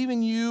will believe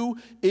in you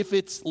if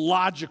it's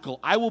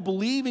logical. I will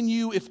believe in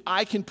you if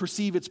I can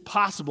perceive it's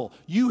possible.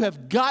 You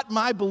have got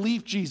my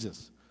belief,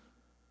 Jesus.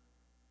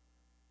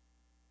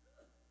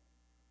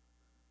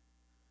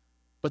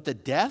 But the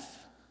death,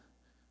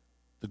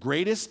 the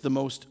greatest, the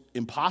most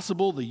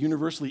impossible, the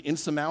universally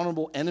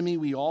insurmountable enemy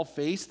we all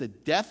face, the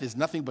death is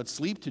nothing but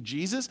sleep to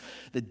Jesus.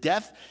 The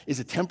death is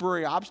a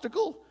temporary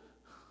obstacle.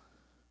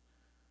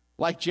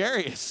 Like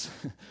Jairus,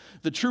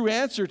 the true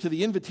answer to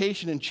the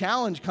invitation and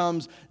challenge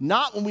comes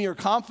not when we are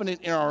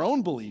confident in our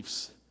own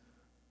beliefs.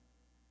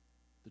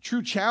 The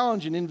true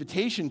challenge and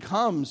invitation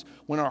comes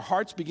when our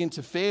hearts begin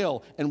to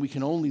fail and we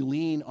can only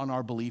lean on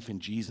our belief in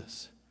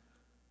Jesus.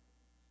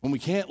 When we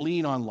can't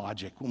lean on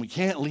logic, when we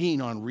can't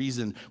lean on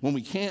reason, when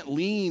we can't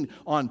lean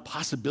on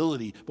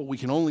possibility, but we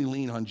can only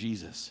lean on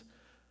Jesus.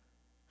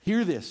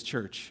 Hear this,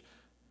 church.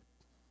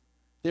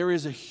 There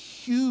is a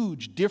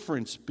huge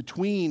difference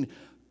between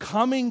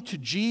coming to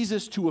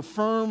Jesus to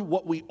affirm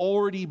what we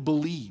already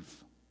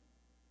believe.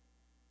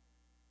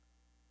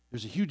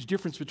 There's a huge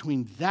difference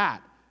between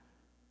that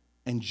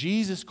and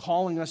Jesus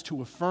calling us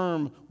to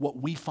affirm what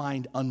we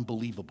find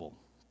unbelievable.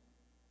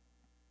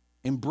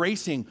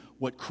 Embracing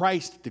what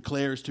Christ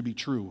declares to be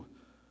true,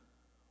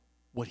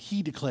 what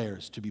he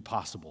declares to be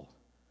possible.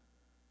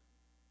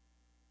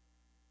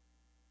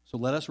 So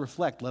let us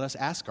reflect, let us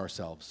ask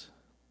ourselves,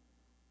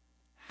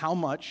 how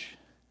much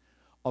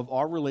of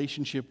our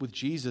relationship with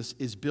Jesus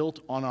is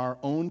built on our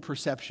own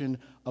perception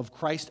of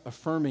Christ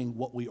affirming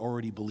what we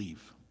already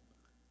believe?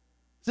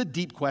 It's a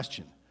deep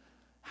question.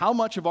 How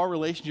much of our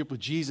relationship with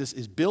Jesus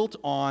is built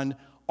on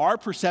our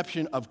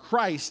perception of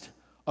Christ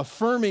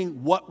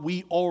affirming what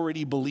we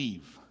already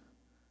believe?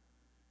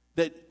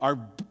 That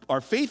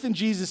our faith in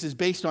Jesus is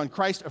based on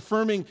Christ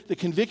affirming the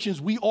convictions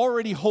we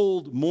already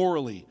hold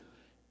morally,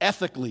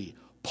 ethically,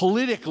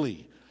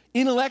 politically,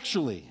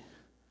 intellectually,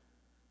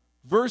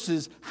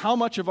 versus how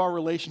much of our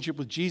relationship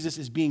with Jesus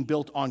is being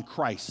built on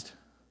Christ.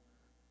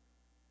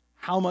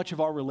 How much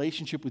of our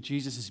relationship with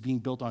Jesus is being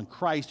built on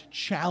Christ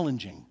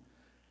challenging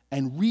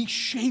and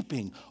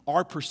reshaping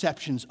our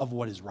perceptions of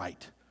what is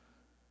right.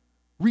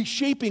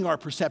 Reshaping our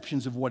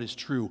perceptions of what is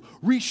true,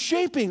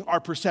 reshaping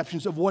our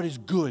perceptions of what is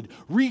good,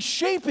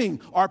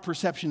 reshaping our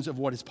perceptions of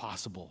what is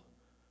possible.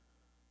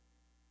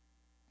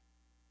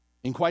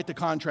 In quite the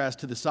contrast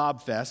to the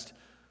sob fest,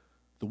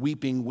 the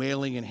weeping,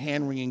 wailing, and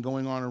hand-wringing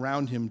going on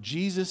around him,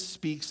 Jesus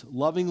speaks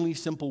lovingly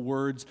simple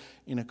words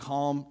in a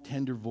calm,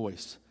 tender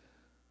voice.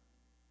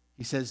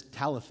 He says,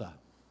 Talitha,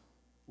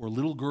 or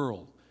little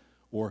girl,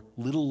 or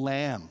little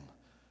lamb,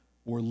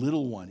 or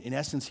little one. In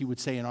essence, he would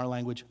say in our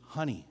language,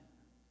 honey.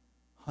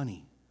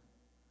 Honey.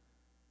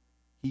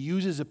 He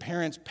uses a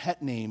parent's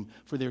pet name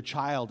for their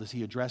child as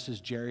he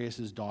addresses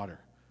Jairus' daughter.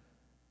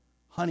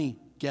 Honey,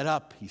 get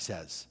up, he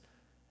says.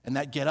 And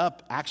that get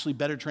up actually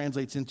better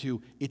translates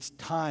into, it's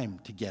time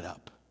to get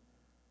up.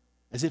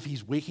 as if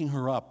he's waking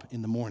her up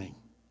in the morning.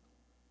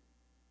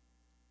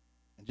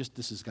 And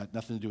this has got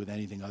nothing to do with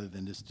anything other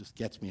than this just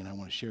gets me and I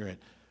want to share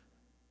it.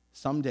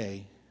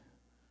 Someday,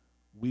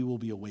 we will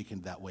be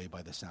awakened that way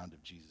by the sound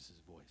of Jesus'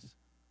 voice.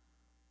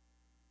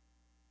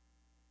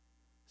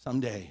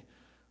 Someday,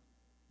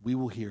 we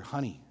will hear,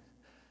 honey,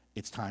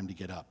 it's time to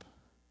get up.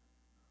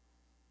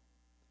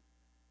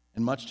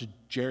 And much to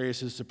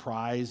Jairus'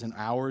 surprise and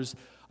ours,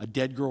 a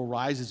dead girl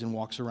rises and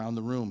walks around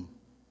the room.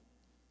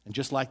 And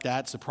just like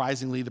that,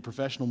 surprisingly, the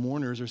professional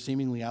mourners are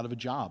seemingly out of a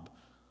job.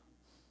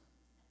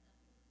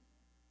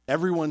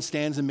 Everyone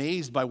stands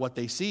amazed by what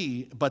they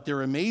see, but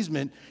their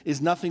amazement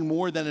is nothing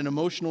more than an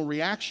emotional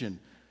reaction.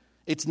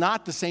 It's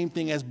not the same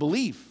thing as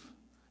belief.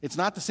 It's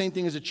not the same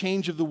thing as a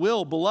change of the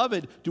will.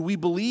 Beloved, do we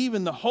believe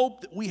in the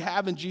hope that we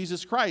have in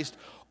Jesus Christ?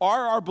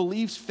 Are our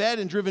beliefs fed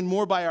and driven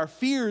more by our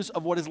fears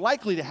of what is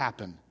likely to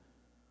happen?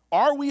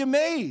 Are we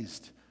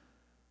amazed?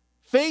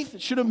 Faith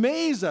should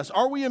amaze us.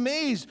 Are we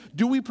amazed?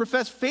 Do we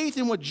profess faith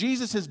in what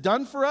Jesus has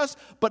done for us,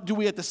 but do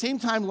we at the same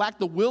time lack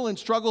the will and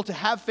struggle to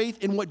have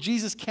faith in what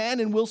Jesus can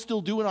and will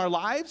still do in our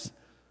lives?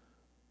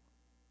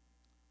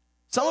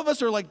 Some of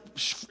us are like,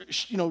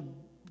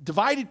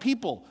 divided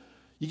people.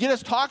 You get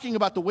us talking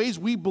about the ways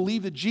we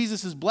believe that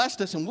Jesus has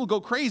blessed us and we'll go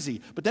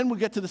crazy. But then we'll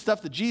get to the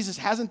stuff that Jesus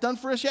hasn't done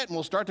for us yet and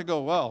we'll start to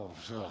go, well,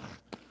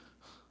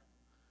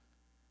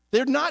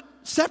 they're not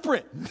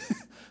separate.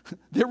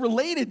 They're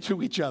related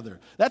to each other.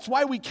 That's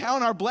why we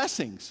count our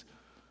blessings.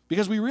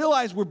 Because we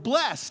realize we're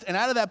blessed. And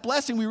out of that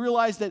blessing, we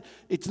realize that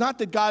it's not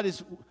that God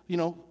is,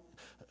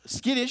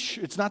 skittish.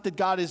 It's not that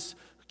God is,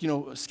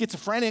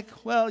 schizophrenic.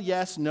 Well,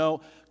 yes,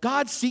 no.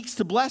 God seeks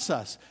to bless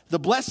us. The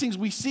blessings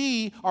we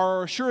see are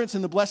our assurance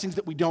in the blessings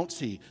that we don't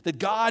see. That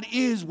God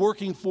is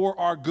working for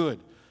our good.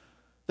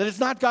 That it's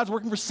not God's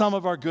working for some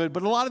of our good,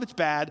 but a lot of it's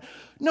bad.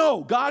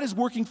 No, God is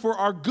working for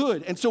our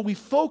good. And so we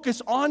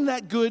focus on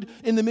that good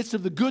in the midst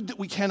of the good that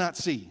we cannot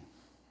see.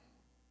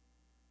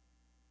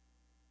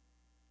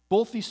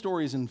 Both these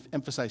stories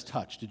emphasize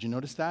touch. Did you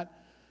notice that?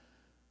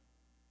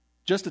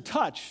 Just a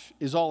touch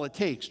is all it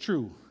takes,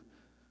 true.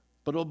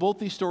 But both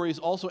these stories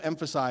also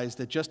emphasize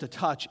that just a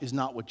touch is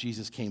not what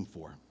Jesus came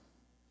for.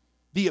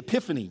 The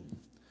epiphany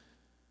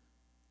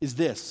is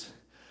this,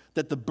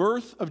 that the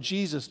birth of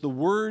Jesus, the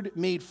Word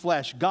made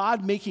flesh,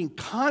 God making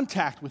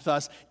contact with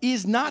us,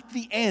 is not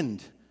the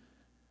end.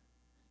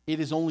 It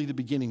is only the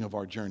beginning of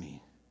our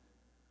journey.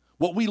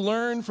 What we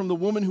learn from the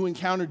woman who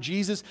encountered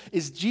Jesus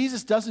is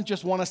Jesus doesn't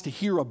just want us to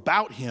hear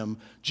about him,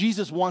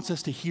 Jesus wants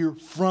us to hear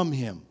from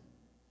him.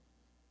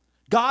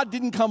 God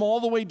didn't come all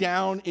the way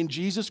down in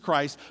Jesus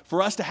Christ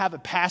for us to have a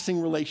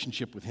passing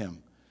relationship with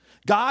him.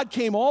 God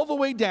came all the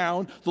way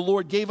down. The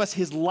Lord gave us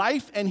his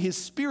life and his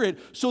spirit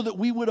so that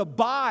we would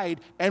abide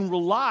and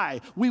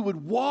rely. We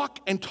would walk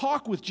and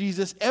talk with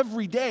Jesus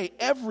every day,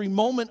 every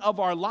moment of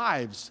our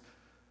lives.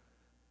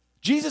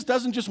 Jesus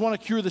doesn't just want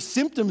to cure the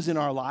symptoms in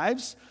our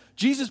lives.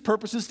 Jesus'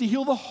 purpose is to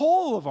heal the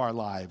whole of our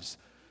lives.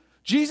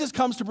 Jesus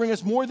comes to bring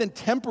us more than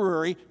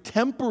temporary,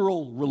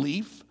 temporal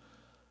relief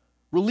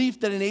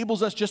that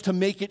enables us just to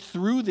make it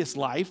through this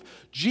life.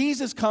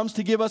 Jesus comes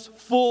to give us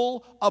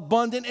full,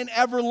 abundant, and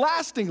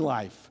everlasting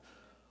life.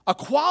 A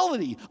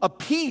quality, a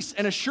peace,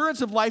 an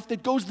assurance of life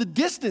that goes the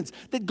distance,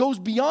 that goes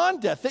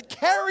beyond death, that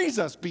carries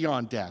us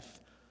beyond death.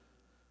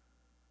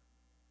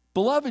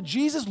 Beloved,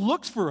 Jesus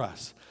looks for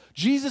us.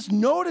 Jesus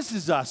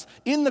notices us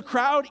in the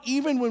crowd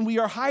even when we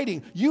are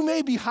hiding. You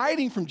may be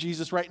hiding from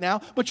Jesus right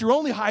now, but you're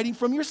only hiding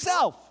from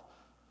yourself.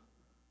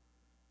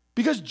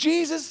 Because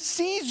Jesus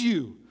sees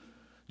you.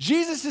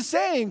 Jesus is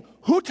saying,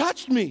 who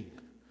touched me?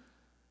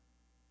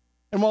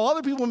 And while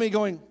other people may be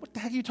going, what the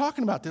heck are you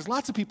talking about? There's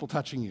lots of people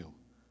touching you.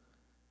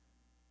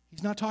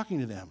 He's not talking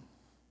to them.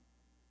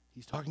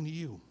 He's talking to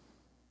you.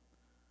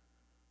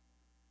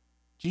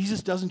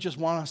 Jesus doesn't just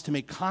want us to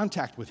make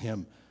contact with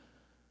him.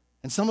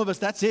 And some of us,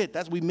 that's it.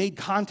 We made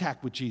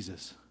contact with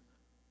Jesus.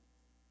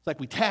 It's like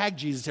we tag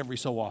Jesus every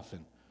so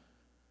often.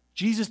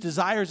 Jesus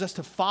desires us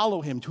to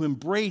follow him, to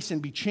embrace and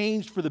be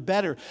changed for the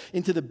better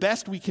into the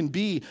best we can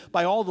be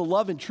by all the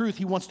love and truth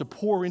he wants to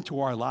pour into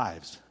our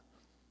lives.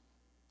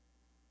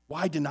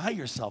 Why deny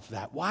yourself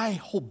that? Why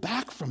hold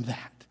back from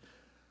that?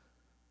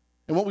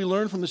 And what we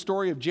learn from the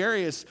story of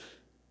Jairus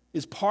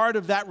is part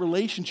of that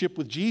relationship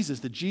with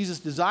Jesus that Jesus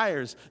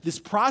desires. This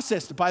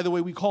process that, by the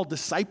way, we call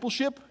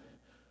discipleship.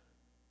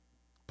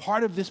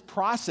 Part of this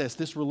process,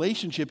 this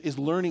relationship, is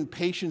learning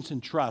patience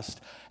and trust.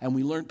 And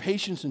we learn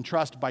patience and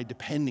trust by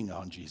depending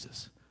on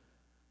Jesus.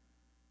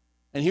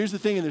 And here's the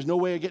thing, and there's no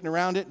way of getting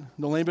around it.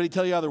 Don't let anybody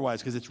tell you otherwise,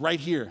 because it's right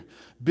here.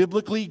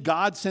 Biblically,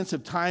 God's sense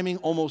of timing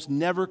almost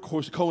never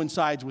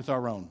coincides with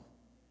our own.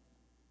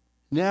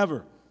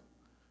 Never.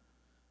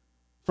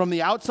 From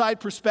the outside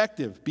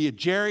perspective, be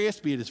it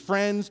Jairus, be it his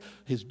friends,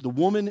 the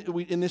woman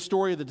in this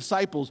story of the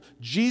disciples,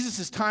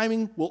 Jesus'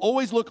 timing will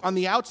always look on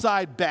the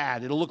outside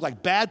bad. It'll look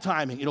like bad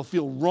timing. It'll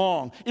feel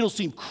wrong. It'll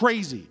seem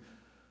crazy.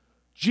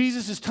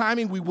 Jesus'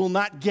 timing we will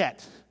not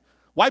get.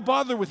 Why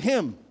bother with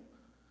him?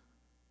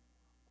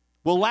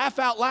 We'll laugh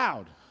out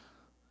loud.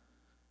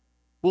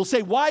 We'll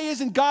say, why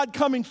isn't God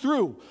coming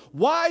through?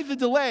 Why the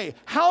delay?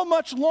 How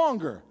much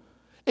longer?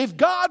 If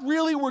God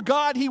really were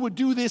God, he would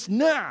do this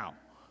now.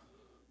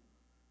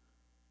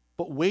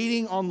 But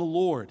waiting on the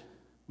Lord,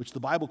 which the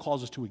Bible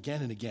calls us to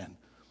again and again,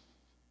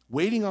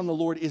 waiting on the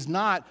Lord is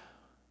not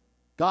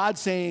God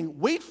saying,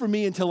 wait for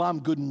me until I'm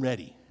good and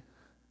ready.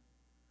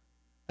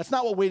 That's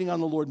not what waiting on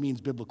the Lord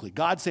means biblically.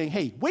 God saying,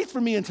 hey, wait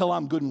for me until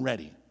I'm good and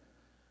ready.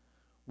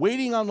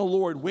 Waiting on the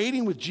Lord,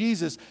 waiting with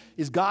Jesus,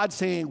 is God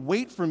saying,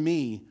 wait for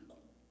me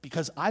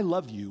because I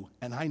love you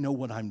and I know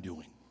what I'm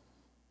doing.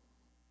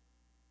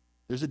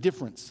 There's a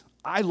difference.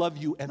 I love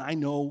you and I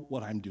know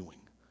what I'm doing.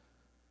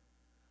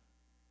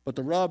 But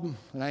the rub,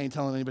 and I ain't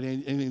telling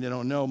anybody anything they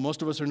don't know,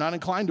 most of us are not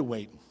inclined to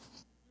wait.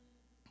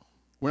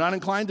 We're not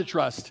inclined to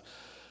trust.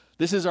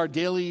 This is our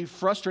daily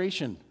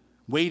frustration,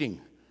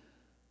 waiting.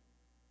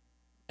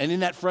 And in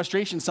that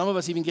frustration, some of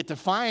us even get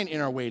defiant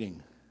in our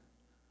waiting.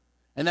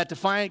 And that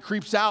defiant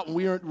creeps out and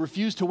we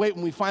refuse to wait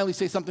when we finally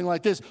say something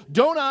like this: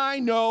 don't I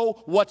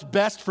know what's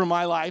best for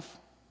my life?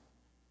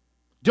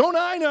 Don't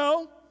I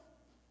know?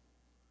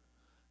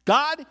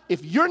 God,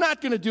 if you're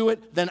not going to do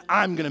it, then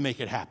I'm going to make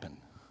it happen.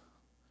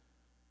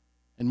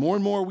 And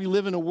more we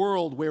live in a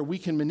world where we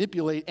can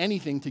manipulate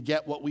anything to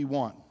get what we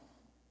want.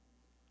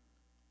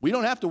 We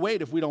don't have to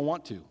wait if we don't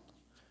want to.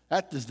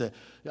 That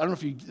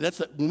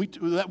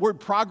word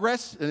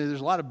progress, and there's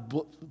a lot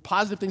of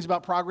positive things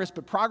about progress,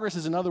 but progress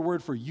is another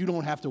word for you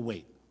don't have to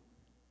wait.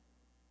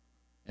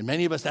 And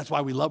many of us, that's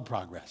why we love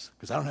progress,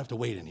 because I don't have to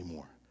wait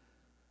anymore.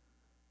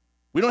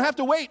 We don't have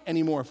to wait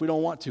anymore if we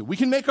don't want to. We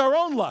can make our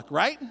own luck,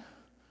 right?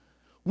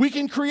 We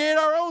can create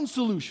our own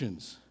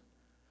solutions.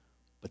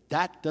 But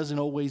that doesn't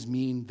always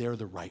mean they're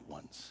the right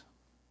ones,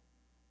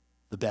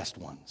 the best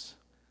ones.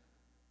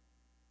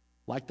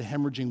 Like the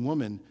hemorrhaging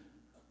woman,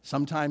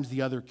 sometimes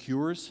the other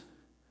cures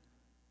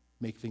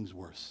make things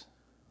worse.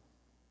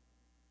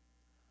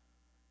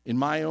 In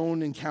my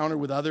own encounter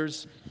with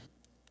others,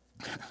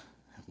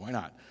 why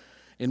not?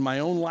 In my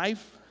own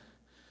life,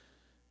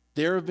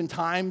 there have been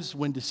times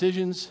when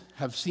decisions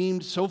have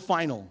seemed so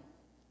final,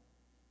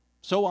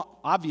 so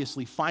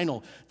obviously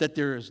final, that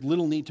there is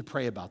little need to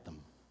pray about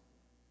them.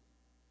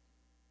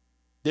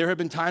 There have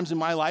been times in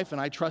my life, and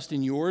I trust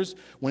in yours,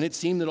 when it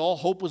seemed that all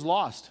hope was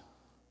lost.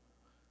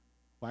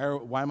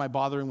 Why am I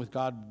bothering with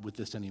God with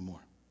this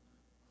anymore?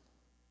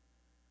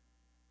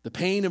 The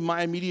pain of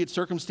my immediate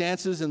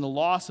circumstances and the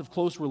loss of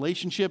close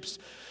relationships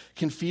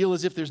can feel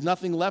as if there's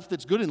nothing left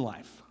that's good in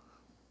life.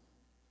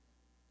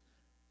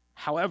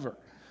 However,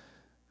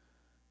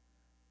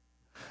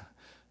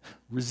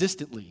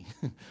 resistantly,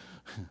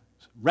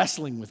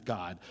 wrestling with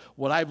God,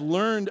 what I've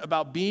learned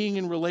about being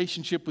in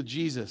relationship with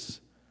Jesus,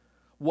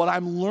 what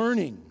I'm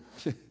learning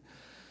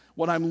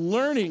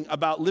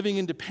about living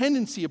in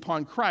dependency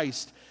upon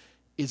Christ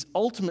is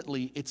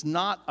ultimately, it's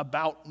not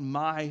about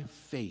my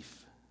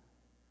faith.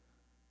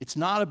 It's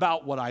not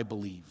about what I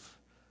believe.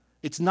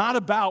 It's not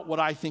about what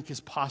I think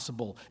is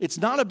possible. It's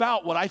not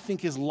about what I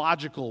think is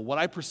logical, what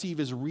I perceive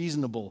as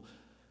reasonable.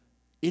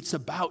 It's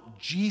about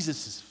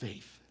Jesus'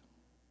 faith,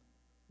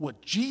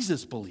 what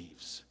Jesus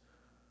believes,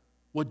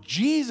 what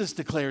Jesus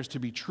declares to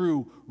be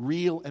true,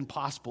 real, and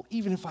possible,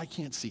 even if I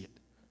can't see it,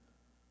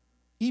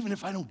 even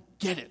if I don't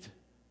get it.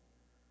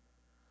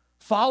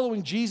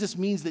 Following Jesus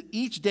means that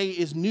each day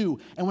is new.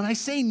 And when I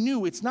say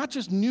new, it's not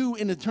just new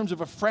in the terms of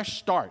a fresh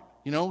start,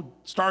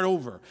 start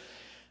over.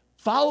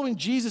 Following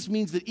Jesus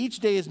means that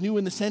each day is new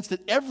in the sense that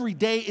every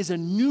day is a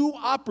new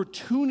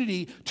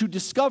opportunity to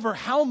discover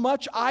how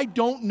much I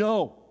don't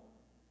know,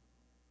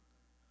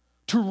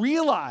 to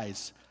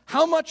realize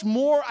how much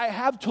more I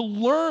have to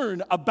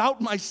learn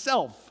about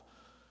myself,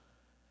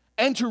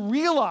 and to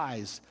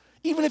realize,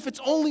 even if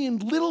it's only in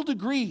little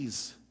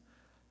degrees,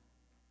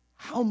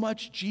 how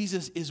much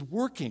Jesus is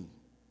working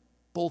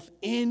both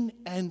in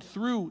and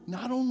through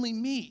not only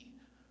me,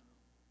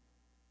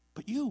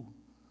 but you.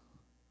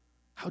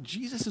 How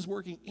Jesus is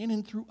working in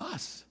and through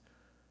us.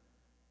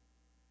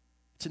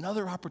 It's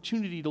another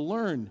opportunity to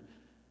learn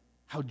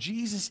how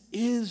Jesus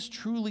is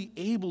truly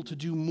able to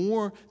do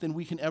more than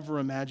we can ever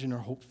imagine or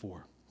hope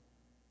for.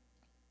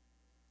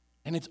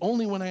 And it's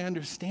only when I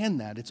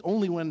understand that, it's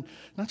only when,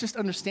 not just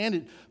understand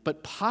it,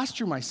 but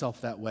posture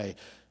myself that way.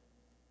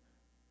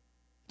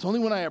 It's only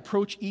when I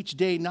approach each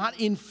day not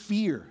in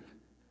fear.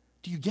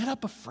 Do you get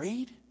up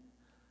afraid?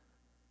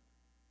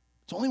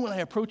 It's only when I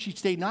approach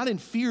each day not in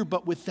fear,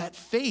 but with that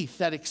faith,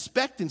 that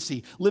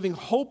expectancy, living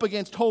hope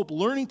against hope,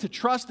 learning to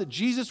trust that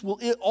Jesus will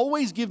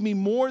always give me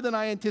more than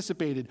I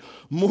anticipated,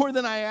 more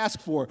than I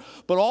asked for,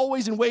 but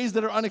always in ways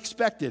that are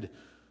unexpected.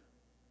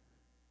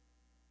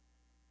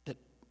 That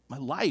my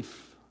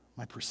life,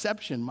 my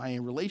perception, my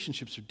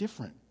relationships are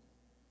different.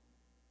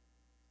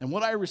 And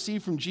what I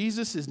receive from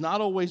Jesus is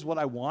not always what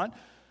I want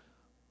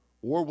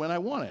or when I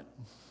want it.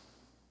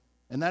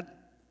 And that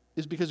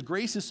is because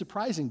grace is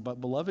surprising. But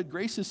beloved,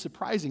 grace is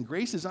surprising.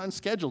 Grace is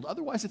unscheduled.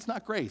 Otherwise, it's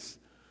not grace.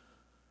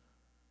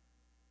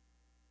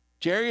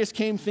 Jairus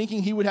came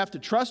thinking he would have to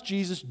trust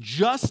Jesus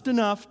just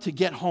enough to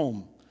get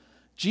home,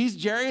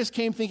 Jairus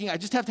came thinking, I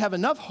just have to have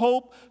enough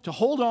hope to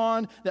hold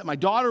on that my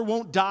daughter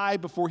won't die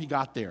before he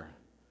got there.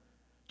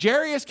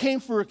 Jairus came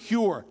for a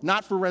cure,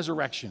 not for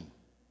resurrection.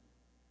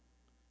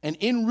 And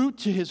en route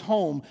to his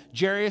home,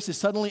 Jairus is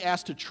suddenly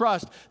asked to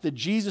trust that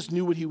Jesus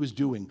knew what he was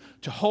doing,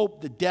 to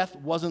hope that death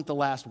wasn't the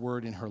last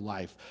word in her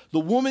life. The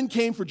woman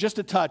came for just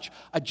a touch,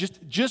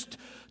 just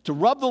to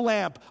rub the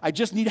lamp. I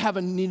just need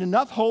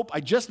enough hope. I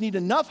just need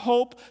enough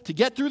hope to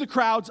get through the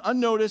crowds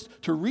unnoticed,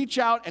 to reach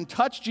out and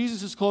touch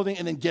Jesus' clothing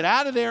and then get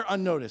out of there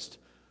unnoticed.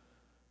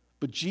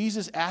 But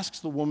Jesus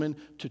asks the woman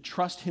to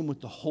trust him with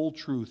the whole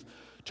truth,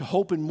 to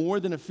hope in more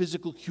than a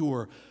physical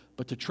cure,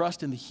 but to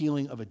trust in the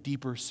healing of a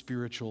deeper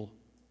spiritual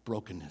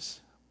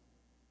brokenness.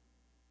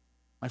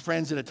 My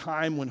friends, at a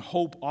time when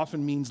hope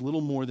often means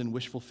little more than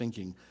wishful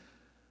thinking,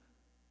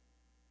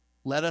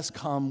 let us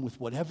come with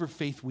whatever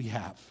faith we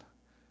have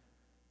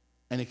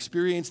and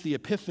experience the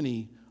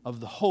epiphany of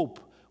the hope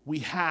we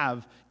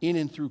have in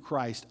and through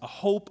Christ, a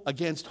hope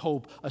against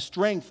hope, a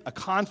strength, a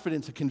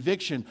confidence, a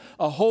conviction,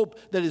 a hope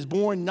that is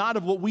born not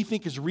of what we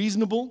think is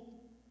reasonable,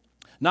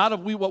 not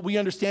of what we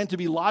understand to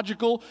be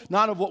logical,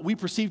 not of what we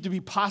perceive to be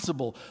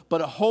possible,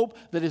 but a hope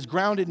that is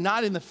grounded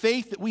not in the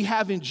faith that we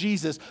have in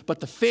Jesus, but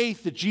the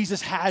faith that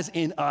Jesus has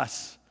in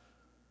us.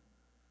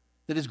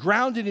 That is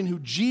grounded in who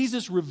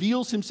Jesus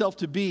reveals himself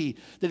to be,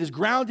 that is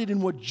grounded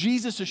in what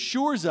Jesus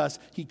assures us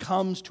he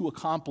comes to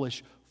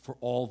accomplish for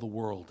all the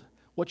world.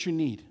 What's your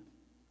need?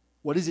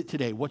 What is it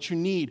today? What's your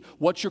need?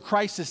 What's your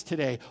crisis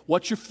today?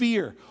 What's your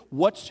fear?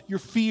 What's your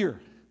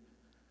fear?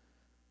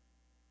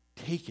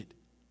 Take it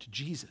to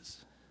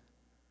Jesus.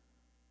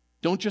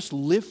 Don't just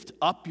lift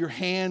up your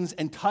hands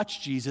and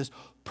touch Jesus.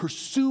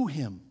 Pursue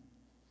him,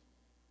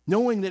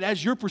 knowing that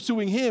as you're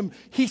pursuing him,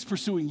 he's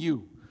pursuing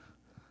you.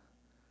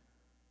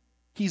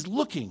 He's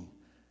looking.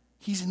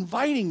 He's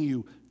inviting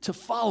you to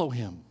follow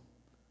him.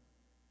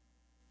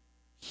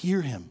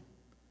 Hear him.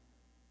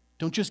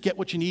 Don't just get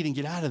what you need and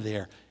get out of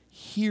there.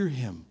 Hear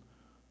him.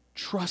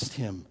 Trust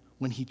him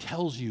when he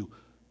tells you,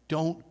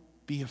 don't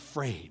be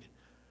afraid.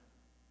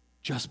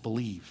 Just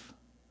believe.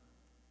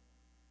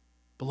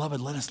 Beloved,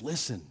 let us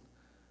listen.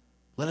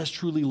 Let us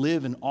truly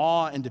live in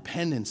awe and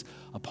dependence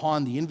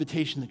upon the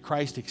invitation that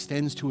Christ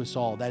extends to us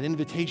all, that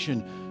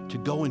invitation to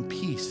go in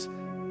peace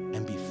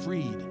and be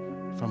freed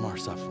from our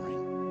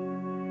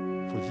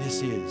suffering. For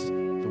this is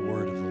the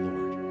word of the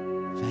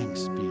Lord.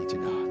 Thanks be to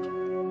God.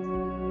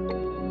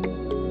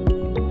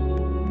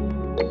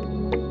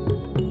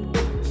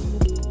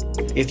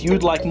 If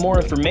you'd like more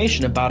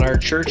information about our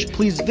church,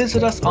 please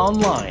visit us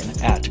online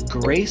at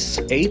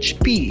gracehb.org.